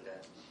lives from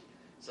death.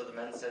 So the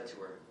men said to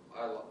her,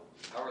 Our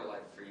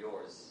life for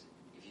yours,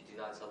 if you do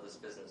not tell this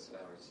business of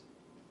ours.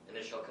 And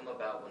it shall come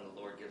about when the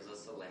Lord gives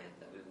us the land,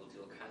 that we will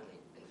deal kindly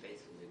and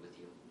faithfully with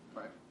you.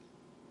 Right.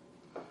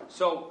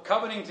 So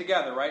covenanting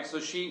together, right?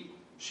 So she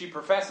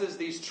professes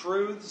these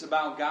truths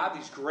about God,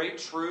 these great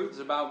truths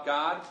about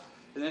God,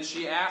 and then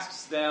she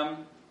asks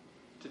them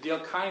to deal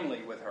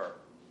kindly with her,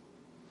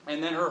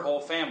 and then her whole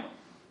family.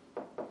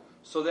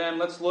 So then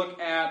let's look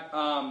at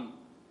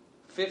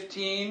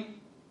 15,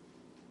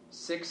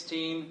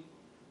 16,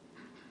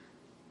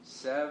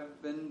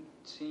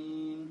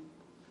 17.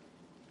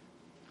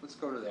 Let's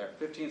go to there.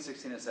 15,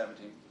 16, and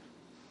 17.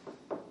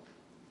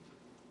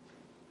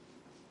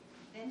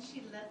 Then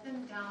she let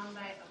them down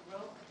by a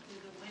rope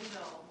through the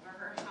window where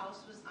her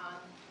house was on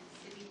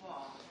the city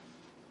wall,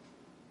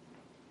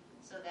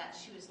 so that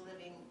she was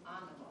living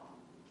on the wall.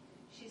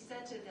 She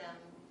said to them,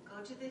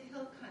 Go to the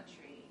hill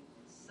country,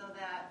 so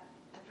that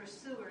the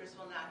pursuers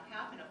will not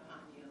happen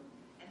upon you,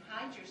 and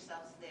hide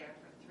yourselves there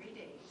for 3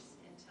 days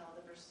until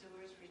the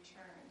pursuers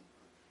return.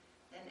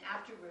 Then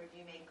afterward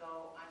you may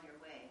go on your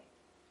way.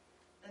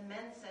 The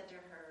men said to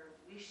her,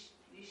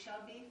 We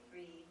shall be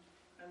free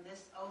from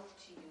this oath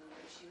to you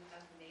which you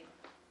have made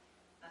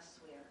us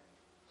swear.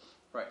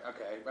 Right,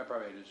 okay. I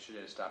probably should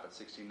have stopped at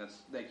 16.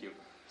 Thank you.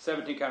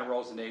 17 kind of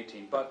rolls into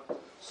 18.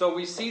 But so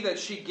we see that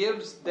she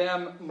gives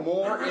them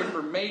more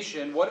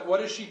information.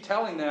 What is she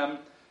telling them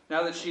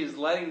now that she is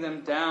letting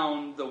them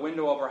down the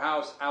window of her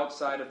house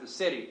outside of the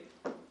city?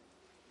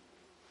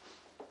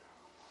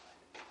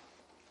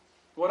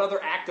 What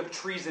other act of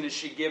treason is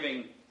she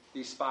giving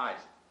these spies?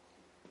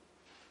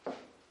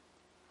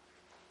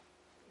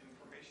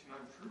 Information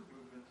on troop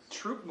movements.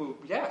 Troop move,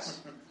 yes.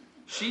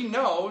 She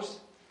knows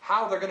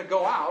how they're going to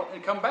go out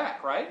and come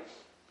back, right?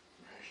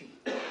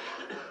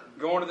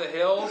 Go into the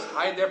hills,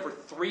 hide there for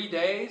 3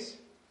 days,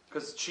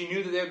 because she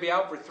knew that they would be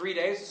out for 3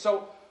 days.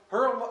 So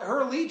her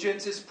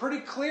allegiance is pretty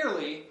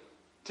clearly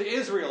to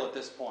Israel at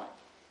this point.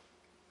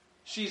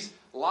 She's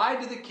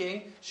lied to the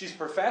king, she's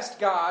professed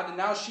God, and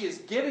now she is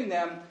giving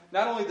them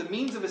not only the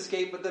means of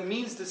escape, but the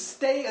means to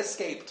stay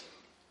escaped.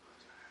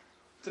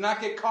 To not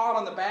get caught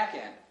on the back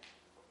end.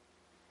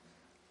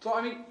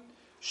 So,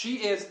 she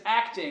is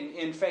acting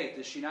in faith,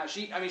 is she not?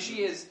 She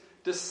is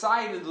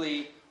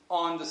decidedly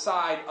on the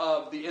side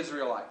of the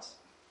Israelites.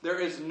 There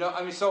is no,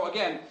 so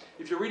again,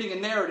 if you're reading a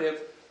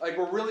narrative,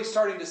 we're really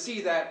starting to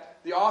see that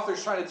the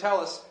author's trying to tell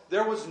us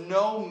there was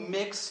no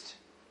mixed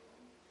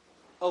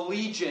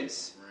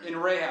allegiance in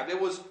Rahab. It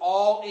was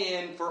all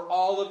in for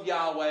all of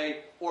Yahweh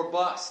or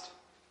bust.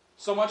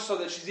 So much so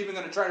that she's even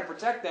going to try to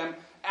protect them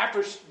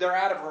after they're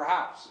out of her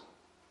house.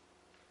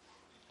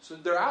 So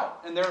they're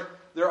out, and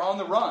they're on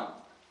the run.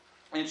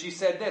 And she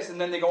said this, and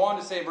then they go on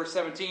to say in verse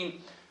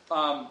 17,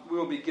 we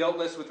will be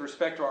guiltless with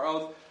respect to our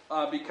oath,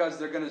 because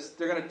they're going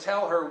to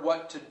tell her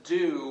what to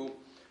do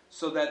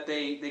so that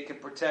they can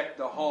protect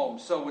the home.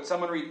 So would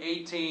someone read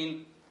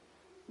 18,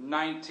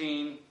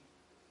 19?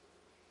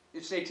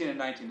 It's 18 and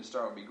 19 to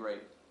start would be great.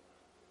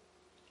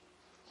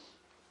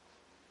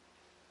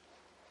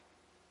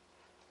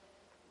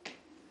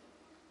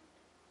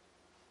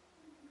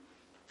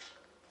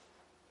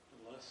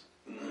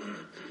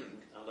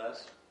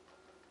 Unless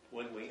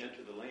when we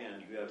enter the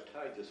land you have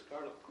tied the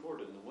scarlet cord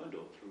in the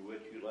window through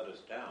which you let us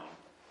down,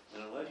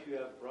 and unless you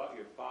have brought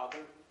your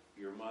father,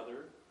 your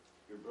mother,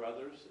 your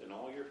brothers, and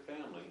all your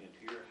family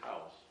into your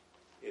house,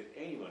 if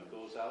anyone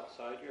goes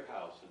outside your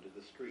house into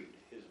the street,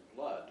 his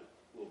blood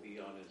will be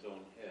on his own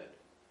head.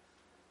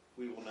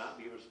 We will not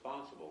be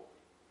responsible.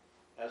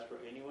 As for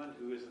anyone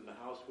who is in the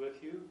house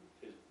with you,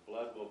 his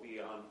blood will be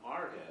on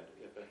our head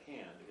if a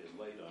hand is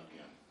laid on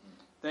him.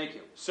 Thank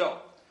you.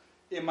 So,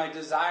 in my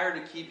desire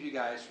to keep you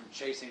guys from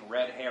chasing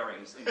red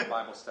herrings in your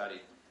Bible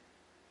study,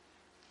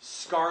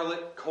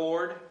 scarlet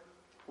cord,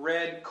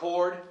 red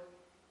cord,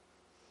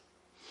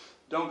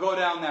 don't go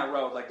down that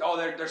road.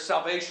 There's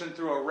salvation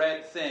through a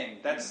red thing.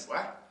 That's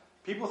what?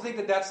 People think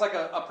that that's like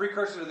a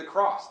precursor to the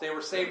cross. They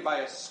were saved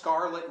by a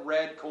scarlet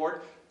red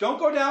cord. Don't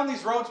go down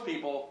these roads,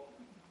 people.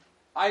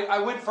 I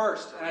went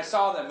first, and I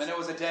saw them, and it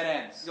was a dead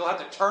end. You'll have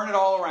to turn it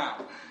all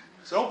around.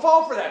 So don't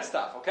fall for that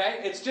stuff,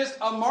 okay? It's just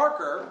a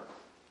marker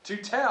to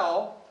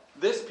tell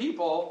this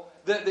people,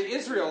 the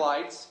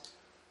Israelites,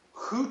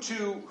 who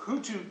to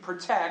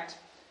protect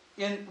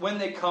when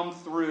they come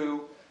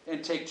through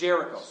and take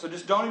Jericho. So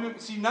just don't even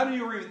see. None of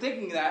you were even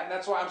thinking that, and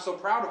that's why I'm so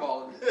proud of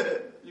all of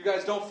you. You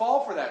guys don't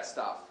fall for that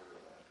stuff.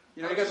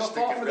 You guys don't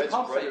fall for the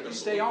pump fake. You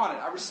stay on it.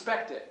 I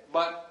respect it,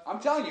 but I'm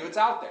telling you, it's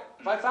out there.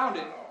 If I found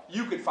it,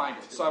 you could find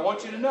it. So I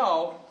want you to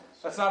know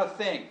that's not a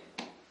thing.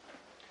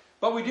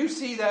 But we do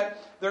see that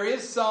there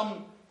is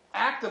some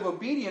act of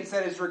obedience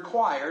that is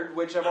required,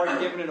 which I've already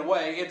given it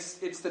away.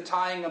 It's the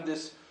tying of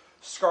this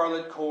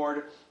scarlet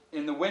cord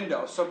in the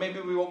window. So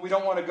maybe we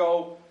don't want to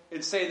go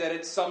and say that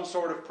it's some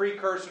sort of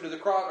precursor to the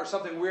cross or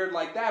something weird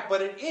like that,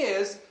 but it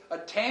is a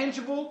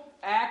tangible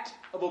act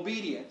of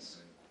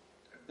obedience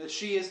that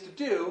she is to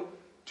do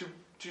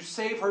to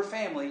save her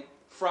family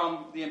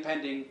from the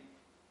impending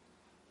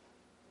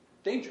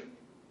danger.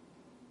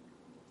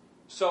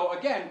 So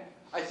again,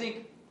 I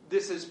think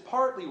this is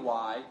partly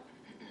why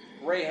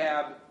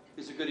Rahab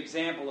is a good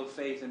example of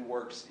faith and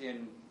works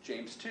in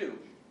James 2.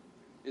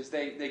 Is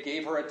they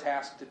gave her a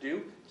task to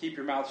do, keep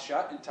your mouth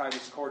shut and tie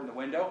this cord in the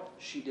window.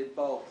 She did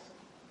both.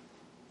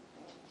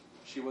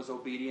 She was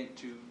obedient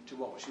to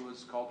what she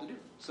was called to do.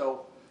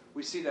 So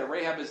we see that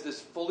Rahab is this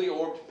fully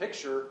orbed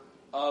picture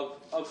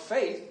of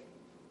faith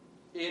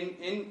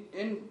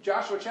in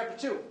Joshua chapter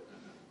 2.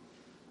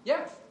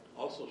 Yeah.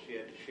 Also, she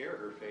had to share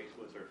her faith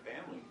with her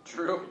family.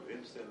 True. To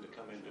convince them to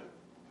come into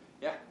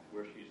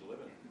where she's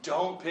living.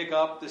 Don't pick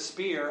up the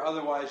spear,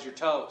 otherwise you're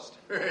toast.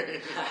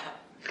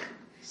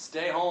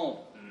 Stay home.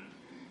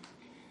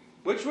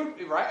 Which would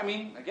be right. I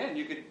mean, again,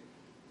 you could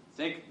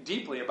think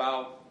deeply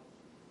about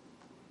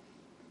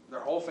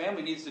their whole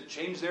family needs to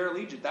change their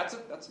allegiance.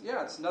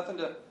 It's nothing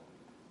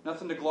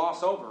to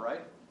gloss over, right?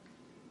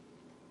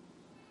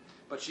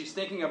 But she's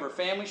thinking of her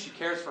family. She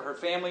cares for her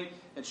family,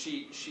 and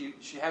she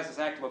has this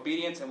act of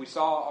obedience. And we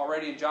saw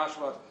already in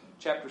Joshua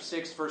chapter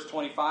 6, verse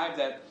 25,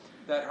 that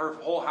her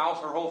whole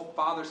house, her whole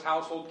father's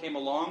household came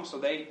along. So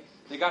they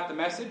got the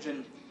message,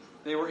 and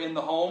they were in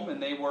the home,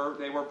 and they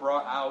were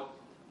brought out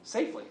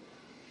safely.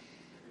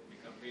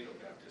 Become Beto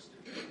Baptist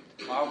today.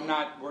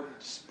 We're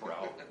just,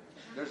 bro.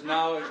 There's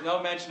no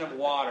mention of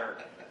water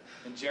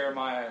in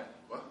Jeremiah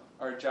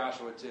or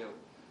Joshua 2.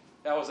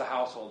 That was a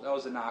household. That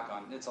was a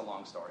knock-on. It's a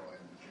long story.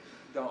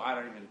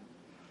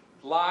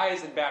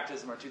 Lies and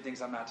baptism are two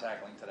things I'm not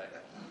tackling today.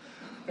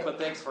 But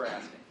thanks for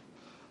asking.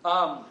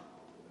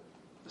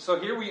 So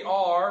here we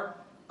are.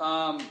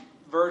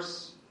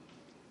 Verse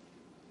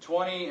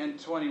 20 and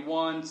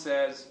 21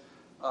 says,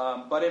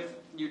 but if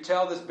you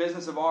tell this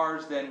business of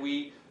ours, then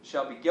we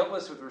shall be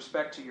guiltless with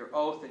respect to your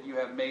oath that you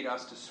have made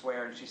us to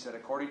swear. And she said,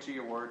 according to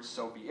your words,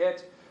 so be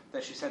it.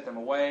 Then she sent them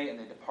away, and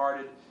they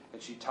departed,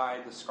 and she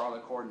tied the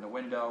scarlet cord in the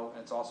window.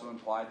 And it's also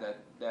implied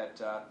that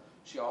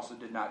she also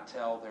did not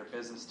tell their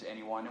business to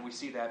anyone. And we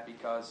see that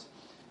because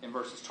in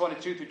verses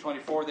 22 through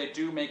 24, they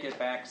do make it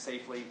back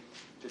safely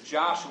to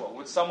Joshua.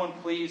 Would someone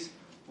please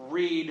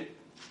read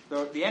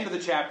the end of the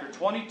chapter,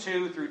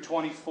 22 through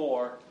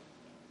 24,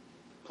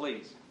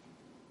 please?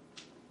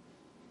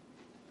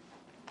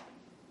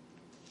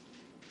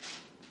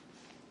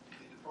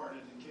 They departed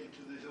and came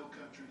to the hill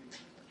country.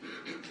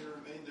 They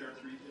remained there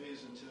 3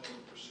 days until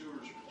the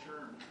pursuers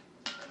returned.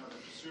 Now the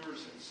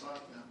pursuers had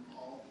sought them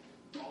all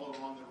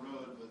along the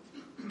road, but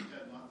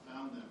had not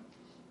found them.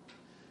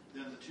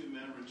 Then the two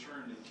men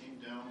returned and came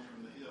down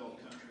from the hill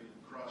country and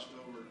crossed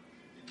over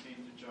and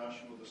came to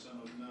Joshua the son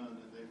of Nun,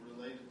 and they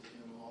related to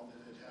him all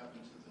that had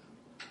happened to them.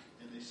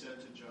 And they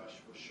said to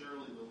Joshua,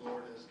 surely the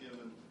Lord has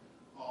given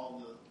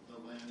all the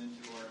land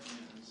into our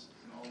hands,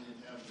 and all the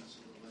inhabitants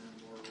of the land,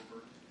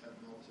 moreover, have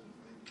melted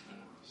away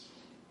before us.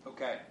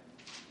 Okay.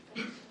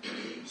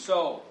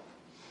 So,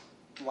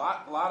 a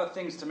lot of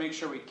things to make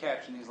sure we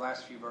catch in these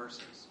last few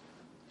verses.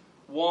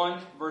 1,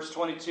 verse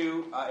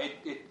 22,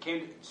 it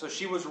came. So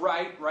she was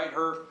right.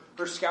 Her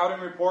scouting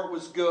report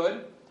was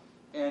good,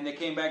 and they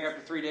came back after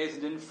 3 days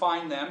and didn't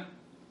find them.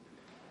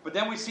 But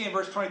then we see in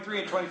verse 23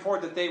 and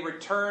 24 that they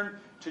return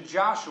to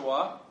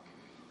Joshua.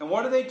 And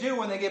what do they do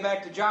when they get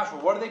back to Joshua?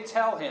 What do they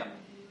tell him?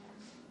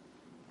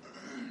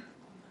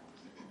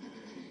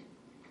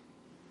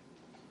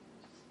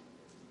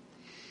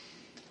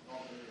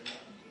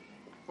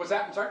 What's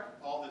that? I'm sorry?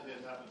 All that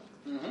had happened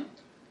to them. Mm-hmm.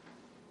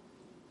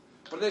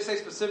 What do they say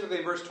specifically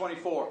in verse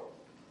 24?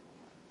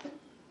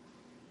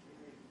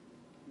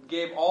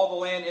 Gave all the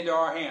land into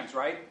our hands,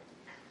 right?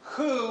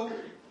 Who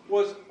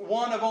was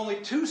one of only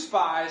 2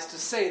 spies to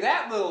say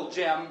that little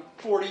gem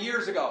 40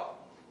 years ago?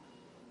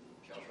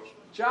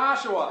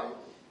 Joshua.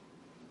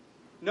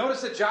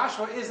 Notice that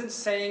Joshua isn't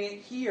saying it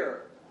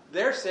here.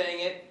 They're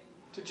saying it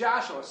to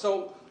Joshua.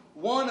 So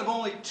one of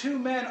only 2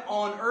 men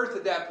on earth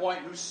at that point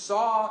who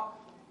saw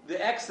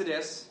the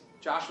Exodus,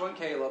 Joshua and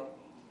Caleb,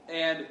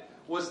 and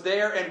was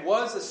there and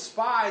was a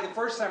spy the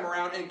first time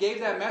around and gave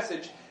that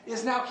message,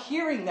 is now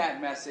hearing that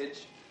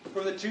message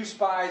from the 2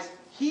 spies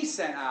he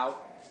sent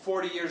out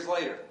 40 years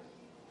later.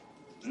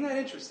 Isn't that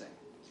interesting?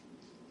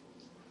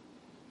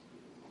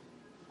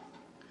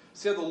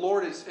 See how the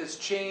Lord has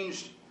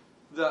changed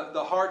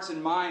the hearts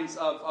and minds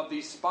of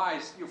these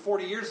spies.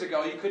 40 years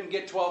ago, you couldn't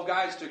get 12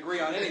 guys to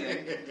agree on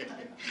anything.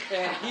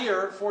 And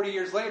here, 40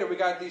 years later, we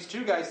got these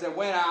 2 guys that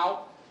went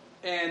out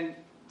and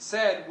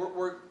said,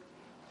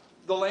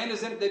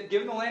 they've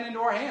given the land into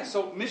our hands.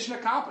 So mission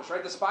accomplished,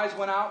 right? The spies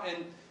went out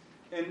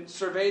and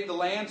surveyed the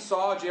land,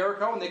 saw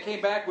Jericho, and they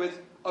came back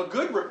with a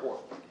good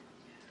report.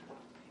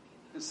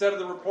 Instead of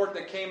the report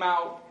that came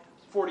out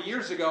 40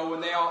 years ago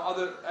when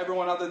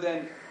everyone other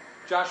than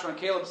Joshua and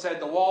Caleb said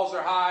the walls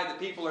are high, the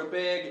people are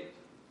big,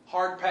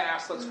 hard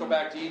pass, let's go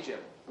back to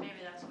Egypt. Maybe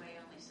that's why he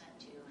only sent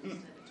 2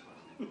 instead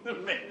of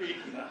Maybe.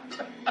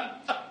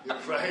 You're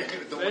right.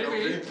 Don't want to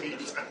Maybe.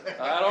 repeat.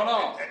 I don't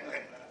know.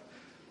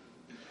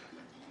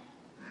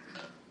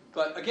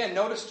 But again,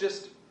 notice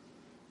just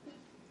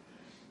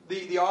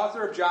the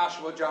author of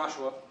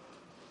Joshua,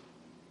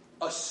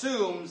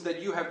 assumes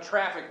that you have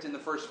trafficked in the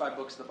first 5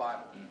 books of the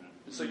Bible.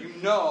 And so you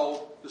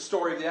know the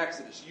story of the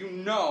Exodus. You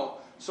know.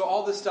 So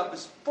all this stuff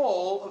is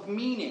full of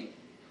meaning.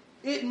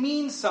 It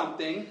means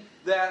something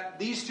that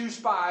these 2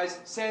 spies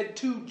said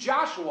to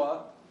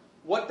Joshua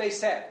what they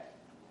said.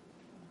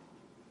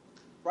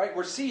 Right?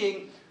 We're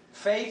seeing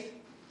faith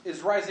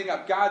is rising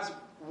up. God's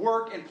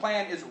work and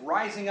plan is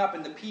rising up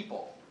in the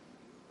people.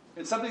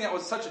 And something that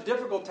was such a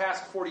difficult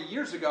task 40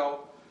 years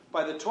ago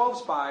by the 12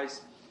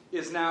 spies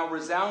is now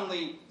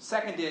resoundingly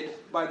seconded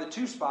by the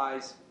 2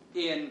 spies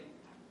in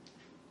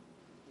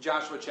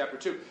Joshua chapter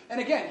 2. And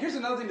again, here's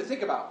another thing to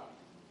think about.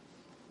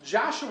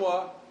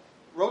 Joshua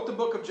wrote the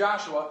book of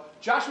Joshua.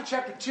 Joshua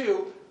chapter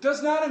 2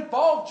 does not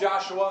involve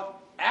Joshua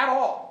at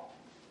all.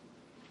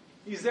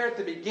 He's there at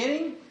the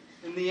beginning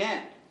and the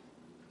end.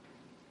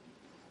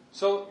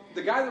 So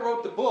the guy that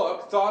wrote the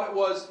book thought it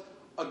was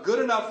a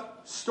good enough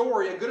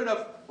story, a good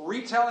enough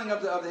retelling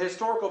of the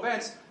historical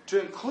events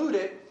to include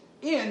it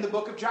in the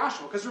book of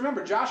Joshua. Because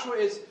remember, Joshua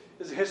is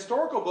a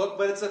historical book,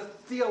 but it's a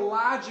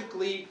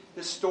theologically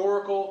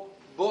historical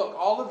book.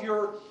 All of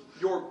your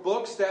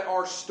books that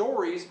are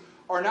stories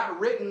are not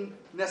written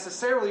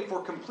necessarily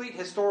for complete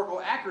historical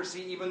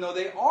accuracy, even though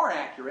they are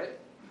accurate.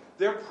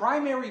 Their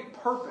primary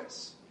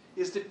purpose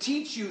is to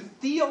teach you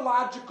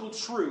theological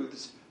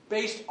truths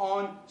based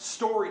on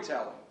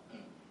storytelling.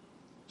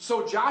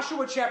 So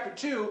Joshua chapter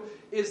 2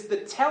 is the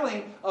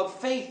telling of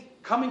faith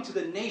coming to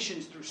the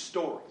nations through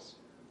stories.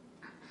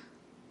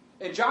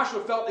 And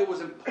Joshua felt it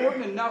was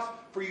important enough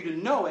for you to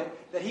know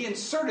it that he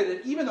inserted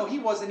it even though he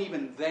wasn't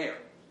even there.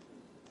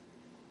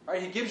 All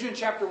right, he gives you in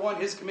chapter 1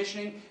 his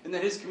commissioning, and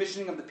then his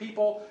commissioning of the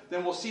people.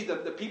 Then we'll see the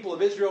people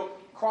of Israel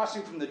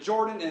crossing from the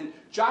Jordan. And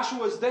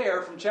Joshua is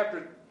there from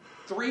chapter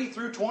 3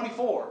 through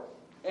 24.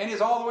 And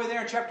he's all the way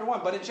there in chapter 1.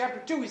 But in chapter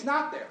 2, he's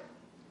not there.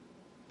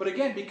 But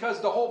again,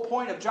 because the whole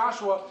point of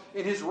Joshua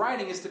in his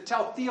writing is to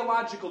tell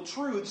theological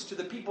truths to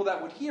the people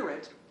that would hear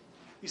it,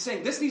 he's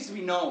saying this needs to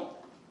be known.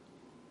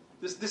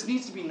 This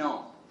needs to be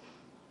known.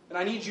 And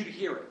I need you to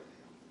hear it.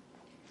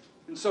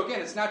 And so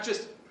again, it's not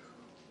just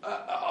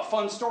a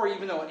fun story,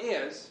 even though it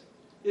is.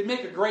 It'd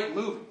make a great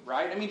movie,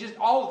 right? I mean, just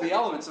all of the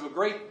elements of a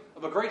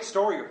great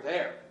story are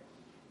there,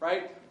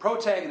 right?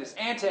 Protagonist,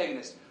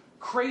 antagonist,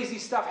 crazy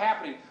stuff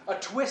happening, a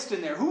twist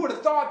in there. Who would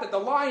have thought that the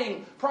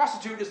lying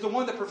prostitute is the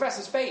one that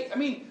professes faith? I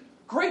mean,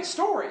 great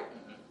story,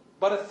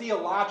 but a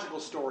theological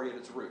story at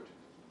its root.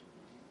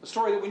 A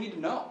story that we need to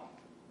know.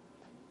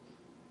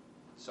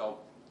 So,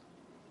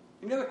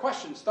 any other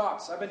questions,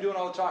 thoughts? I've been doing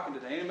all the talking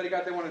today. Anybody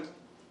got they want to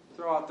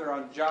throw out there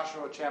on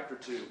Joshua chapter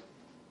 2?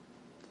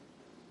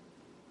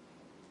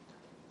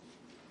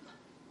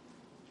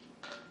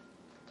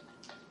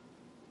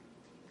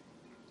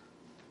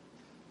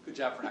 Good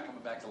job for not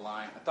coming back to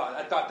line. I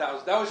thought that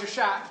was your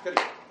shot. You could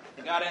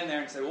have got in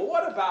there and said, well,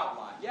 what about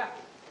line? Yeah.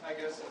 I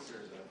guess since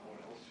there's no one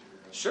else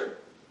here. Sure.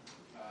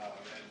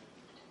 And,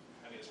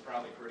 I mean, it's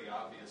probably pretty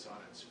obvious on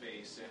its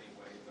face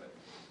anyway, but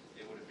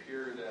it would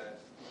appear that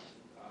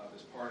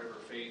as part of her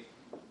faith,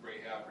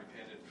 Rahab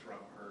repented from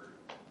her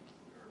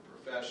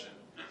profession.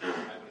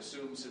 I would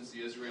assume since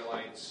the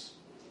Israelites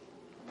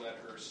let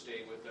her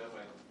stay with them,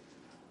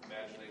 I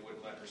imagine they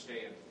wouldn't let her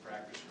stay and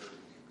practice her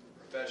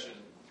profession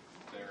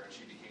there, and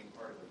she became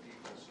part of the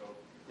people. So,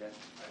 yeah.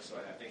 So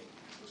I think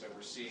it looks like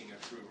we're seeing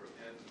a true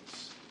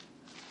repentance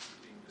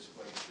being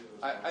displayed too.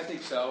 I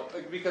think so,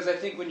 because I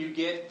think when you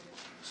get,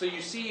 so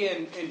you see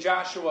in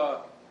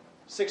Joshua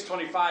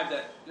 6:25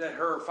 that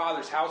her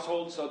father's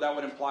household, so that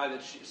would imply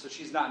that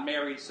she's not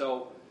married,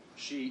 so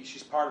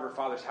she's part of her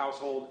father's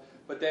household.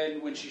 But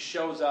then when she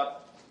shows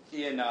up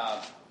in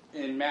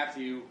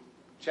Matthew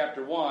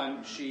chapter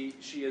 1, she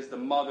is the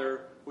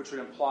mother, which would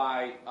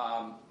imply.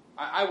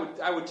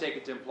 I would take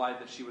it to imply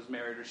that she was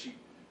married, or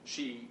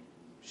she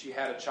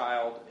had a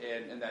child,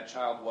 and that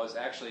child was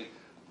actually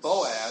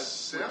Boaz.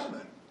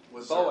 Salmon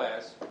was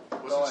Boaz.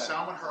 Wasn't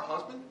Salmon her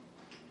husband?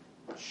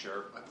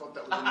 Sure. I thought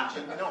that was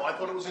in the no. I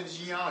thought it was in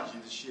genealogy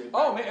that she had.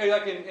 Oh, maybe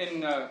like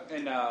in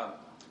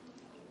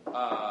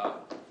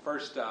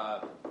First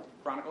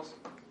Chronicles.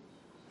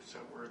 Is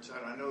that where it's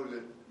at? I know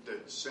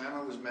that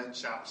Salmon was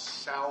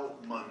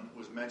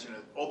mentioned.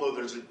 Although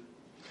there's a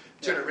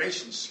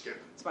generation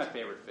skip. It's my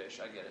favorite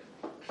fish. I get it.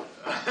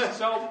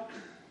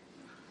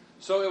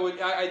 So it would.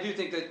 I do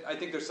think that. I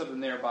think there's something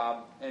there,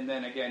 Bob. And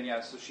then again,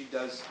 yeah. So she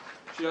does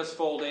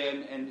fold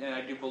in, and I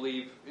do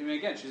believe. I mean,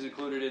 again, she's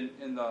included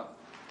in the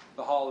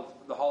Hall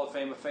of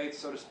Fame of Faith,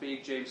 so to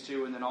speak, James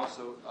 2, and then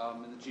also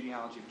in the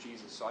genealogy of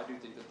Jesus. So I do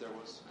think that there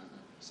was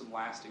some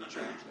lasting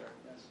change there.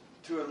 Yes.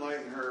 To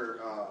enlighten her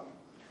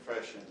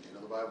profession,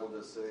 the Bible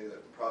does say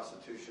that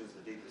prostitution is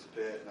the deepest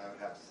pit, and I would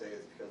have to say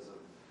it's because of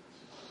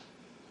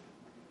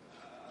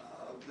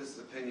this is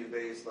opinion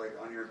based, like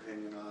on your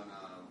opinion on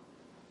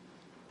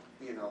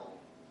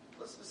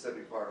a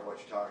specific part of what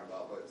you're talking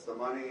about, but it's the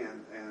money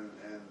and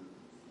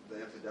the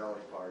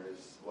infidelity part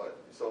is what.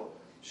 So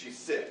she's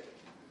sick.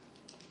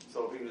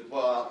 So if he was,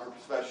 well, her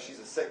perspective, she's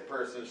a sick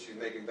person. She's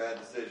making bad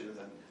decisions,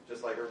 and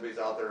just like everybody's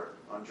out there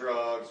on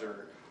drugs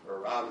or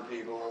robbing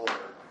people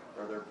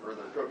or they're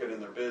crooked in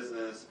their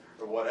business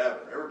or whatever.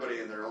 Everybody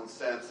in their own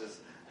sense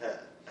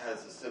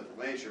has a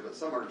sinful nature, but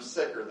some are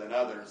sicker than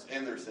others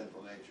in their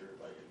sinful nature.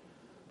 If I could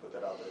put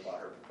that out there about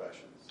her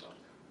profession. So.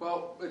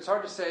 Well, it's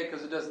hard to say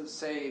because it doesn't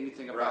say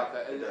anything about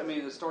that. I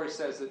mean, the story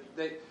says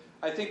that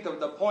I think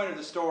the point of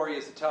the story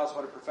is to tell us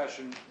what her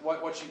profession,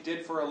 what she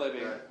did for a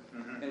living,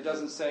 and it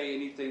doesn't say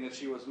anything that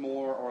she was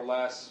more or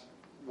less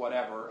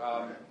whatever.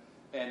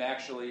 And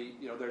actually,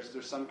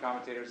 there's some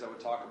commentators that would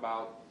talk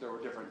about there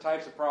were different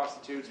types of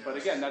prostitutes, but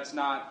again, that's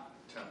not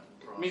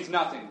means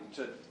nothing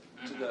to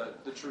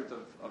the truth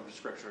of the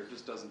Scripture. It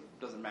just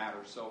doesn't matter.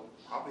 So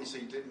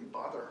obviously, it didn't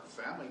bother her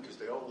family because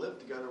they all lived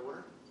together with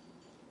her.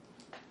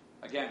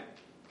 Again,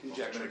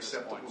 conjecture at this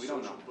point. We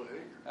don't know.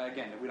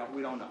 Again, we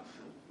don't know.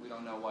 We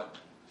don't know what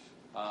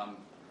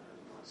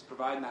is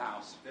providing the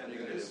house. What are you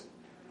going to do?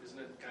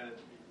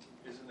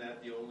 Isn't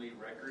that the only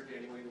record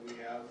anyway that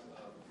we have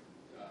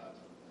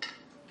of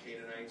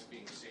Canaanites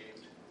being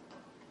saved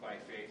by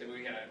faith? And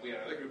we had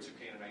other groups of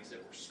Canaanites that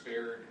were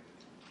spared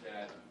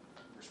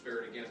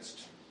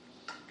against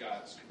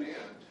God's command.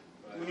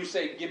 But when you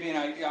say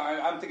Gibeonites,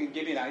 I'm thinking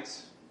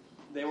Gibeonites.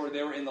 They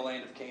were in the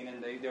land of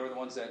Canaan. They were the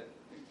ones that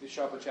they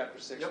show up in chapter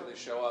 6 where they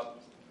show up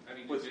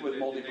with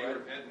moldy bread. Did they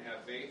repent and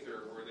have faith,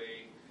 or were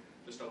they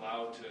just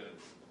allowed to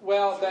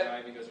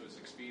die because it was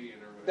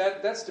expedient or whatever?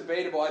 That's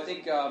debatable. I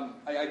think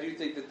I do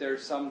think that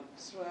there's some.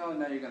 Well,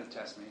 now you're going to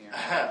test me here.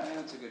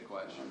 That's a good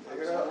question.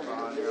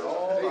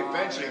 They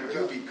eventually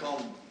do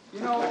become.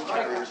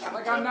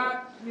 I'm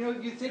not.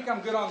 You think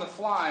I'm good on the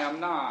fly? I'm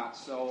not.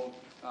 So.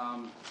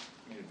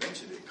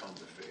 Eventually they come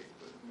to faith,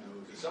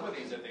 but some of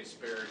these that they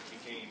spared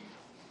became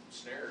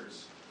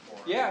snares.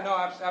 Yeah, no,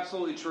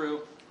 absolutely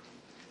true.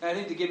 And I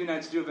think the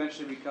Gibeonites do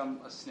eventually become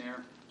a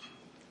snare.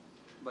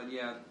 But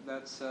yeah,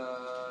 that's.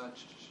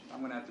 I'm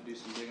going to have to do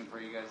some digging for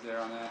you guys there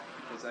on that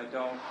because I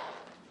don't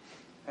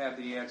have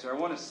the answer. I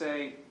want to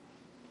say.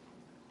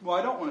 Well,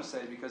 I don't want to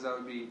say because I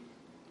would be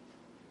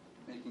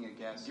making a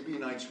guess.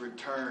 Gibeonites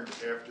returned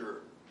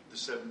after the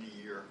 70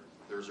 year.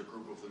 There's a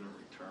group of them that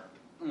returned.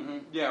 Mm-hmm.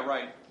 Yeah,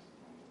 right.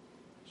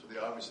 So they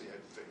obviously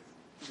had faith.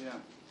 Yeah.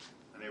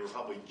 And they were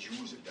probably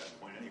Jews at that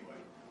point anyway.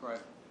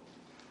 Right.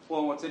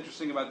 Well, what's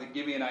interesting about the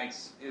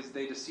Gibeonites is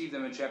they deceive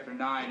them in chapter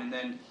 9, and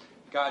then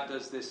God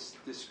does this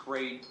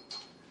great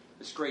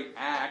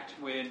act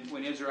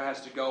when Israel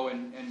has to go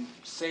and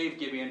save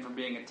Gibeon from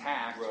being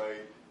attacked. Right.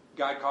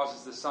 God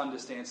causes the sun to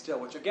stand still,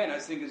 which again I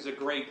think is a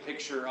great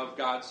picture of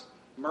God's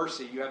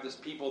mercy. You have this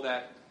people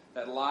that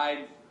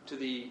lied to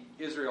the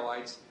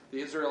Israelites.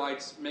 The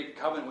Israelites make a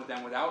covenant with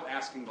them without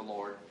asking the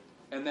Lord.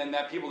 And then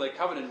that people they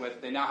covenanted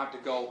with, they now have to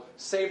go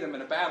save them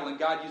in a battle. And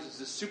God uses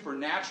this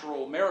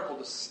supernatural miracle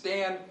to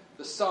stand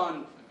the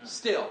sun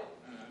still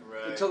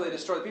until they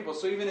destroy the people.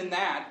 So even in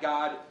that,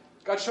 God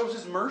shows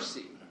His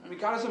mercy. I mean,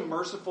 God is a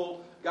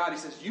merciful God. He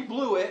says, you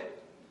blew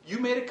it. You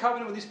made a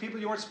covenant with these people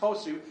you weren't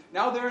supposed to.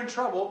 Now they're in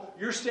trouble.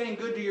 You're staying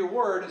good to your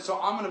word. And so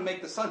I'm going to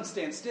make the sun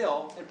stand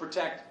still and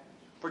protect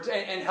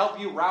and help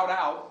you rout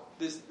out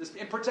this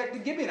and protect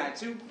the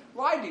Gibeonites who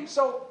lied to you.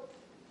 So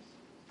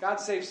God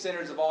saves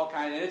sinners of all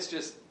kinds, and it's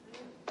just,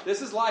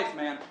 this is life,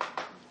 man.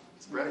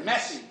 It's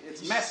messy.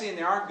 It's messy, and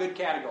there aren't good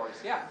categories.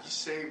 Yeah. He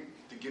saved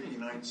the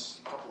Gibeonites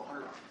a couple of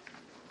hundred.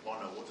 Well,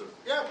 no,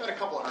 about a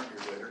couple of 100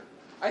 years later.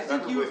 I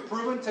think you have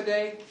proven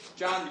today,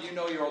 John, that you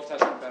know your Old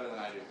Testament better than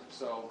I do.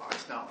 So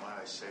it's not why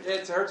I say it.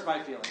 It hurts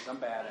my feelings. I'm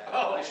bad at it.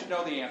 I should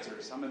know the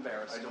answers. I'm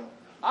embarrassed.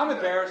 I'm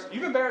embarrassed.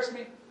 You've embarrassed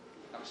me.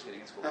 I'm just kidding.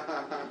 It's cool.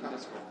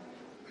 It's cool.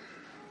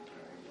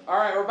 All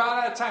right, we're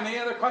about out of time. Any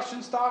other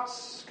questions,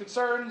 thoughts,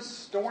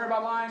 concerns? Don't worry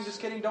about lying. Just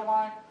kidding. Don't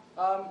lie.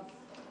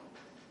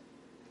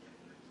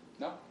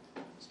 No?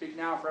 Speak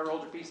now, forever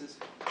hold your pieces.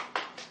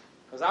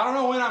 Because I don't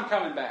know when I'm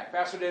coming back.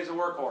 Pastor Dave's a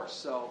workhorse,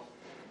 so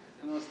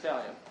I'm going to tell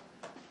you.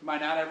 You might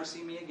not ever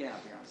see me again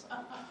up here on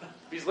Sunday.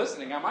 If he's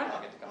listening, I might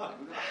not get to come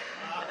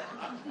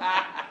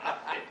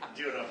back.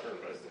 Do it on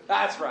purpose.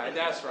 That's right.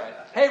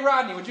 Hey,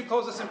 Rodney, would you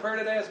close us in prayer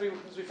today as we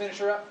finish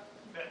her up?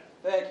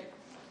 Thank you.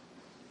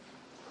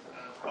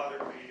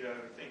 Father, we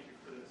thank you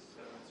for this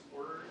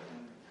word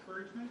and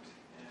encouragement,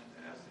 and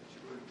ask that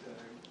you would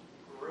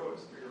grow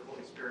us through your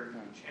Holy Spirit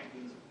and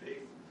champions of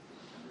faith.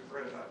 And we've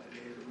read about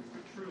today that we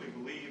would truly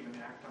believe and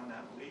act on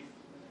that belief.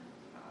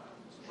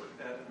 Just work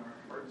that in our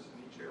hearts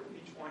and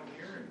each one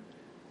here, and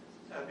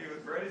be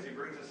with Brett as he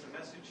brings us a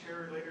message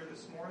here later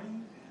this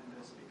morning,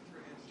 and speak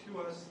through him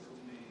to us that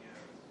we may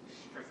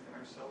strengthen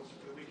ourselves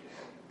for the week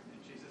ahead.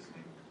 In Jesus'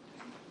 name.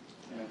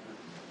 Amen.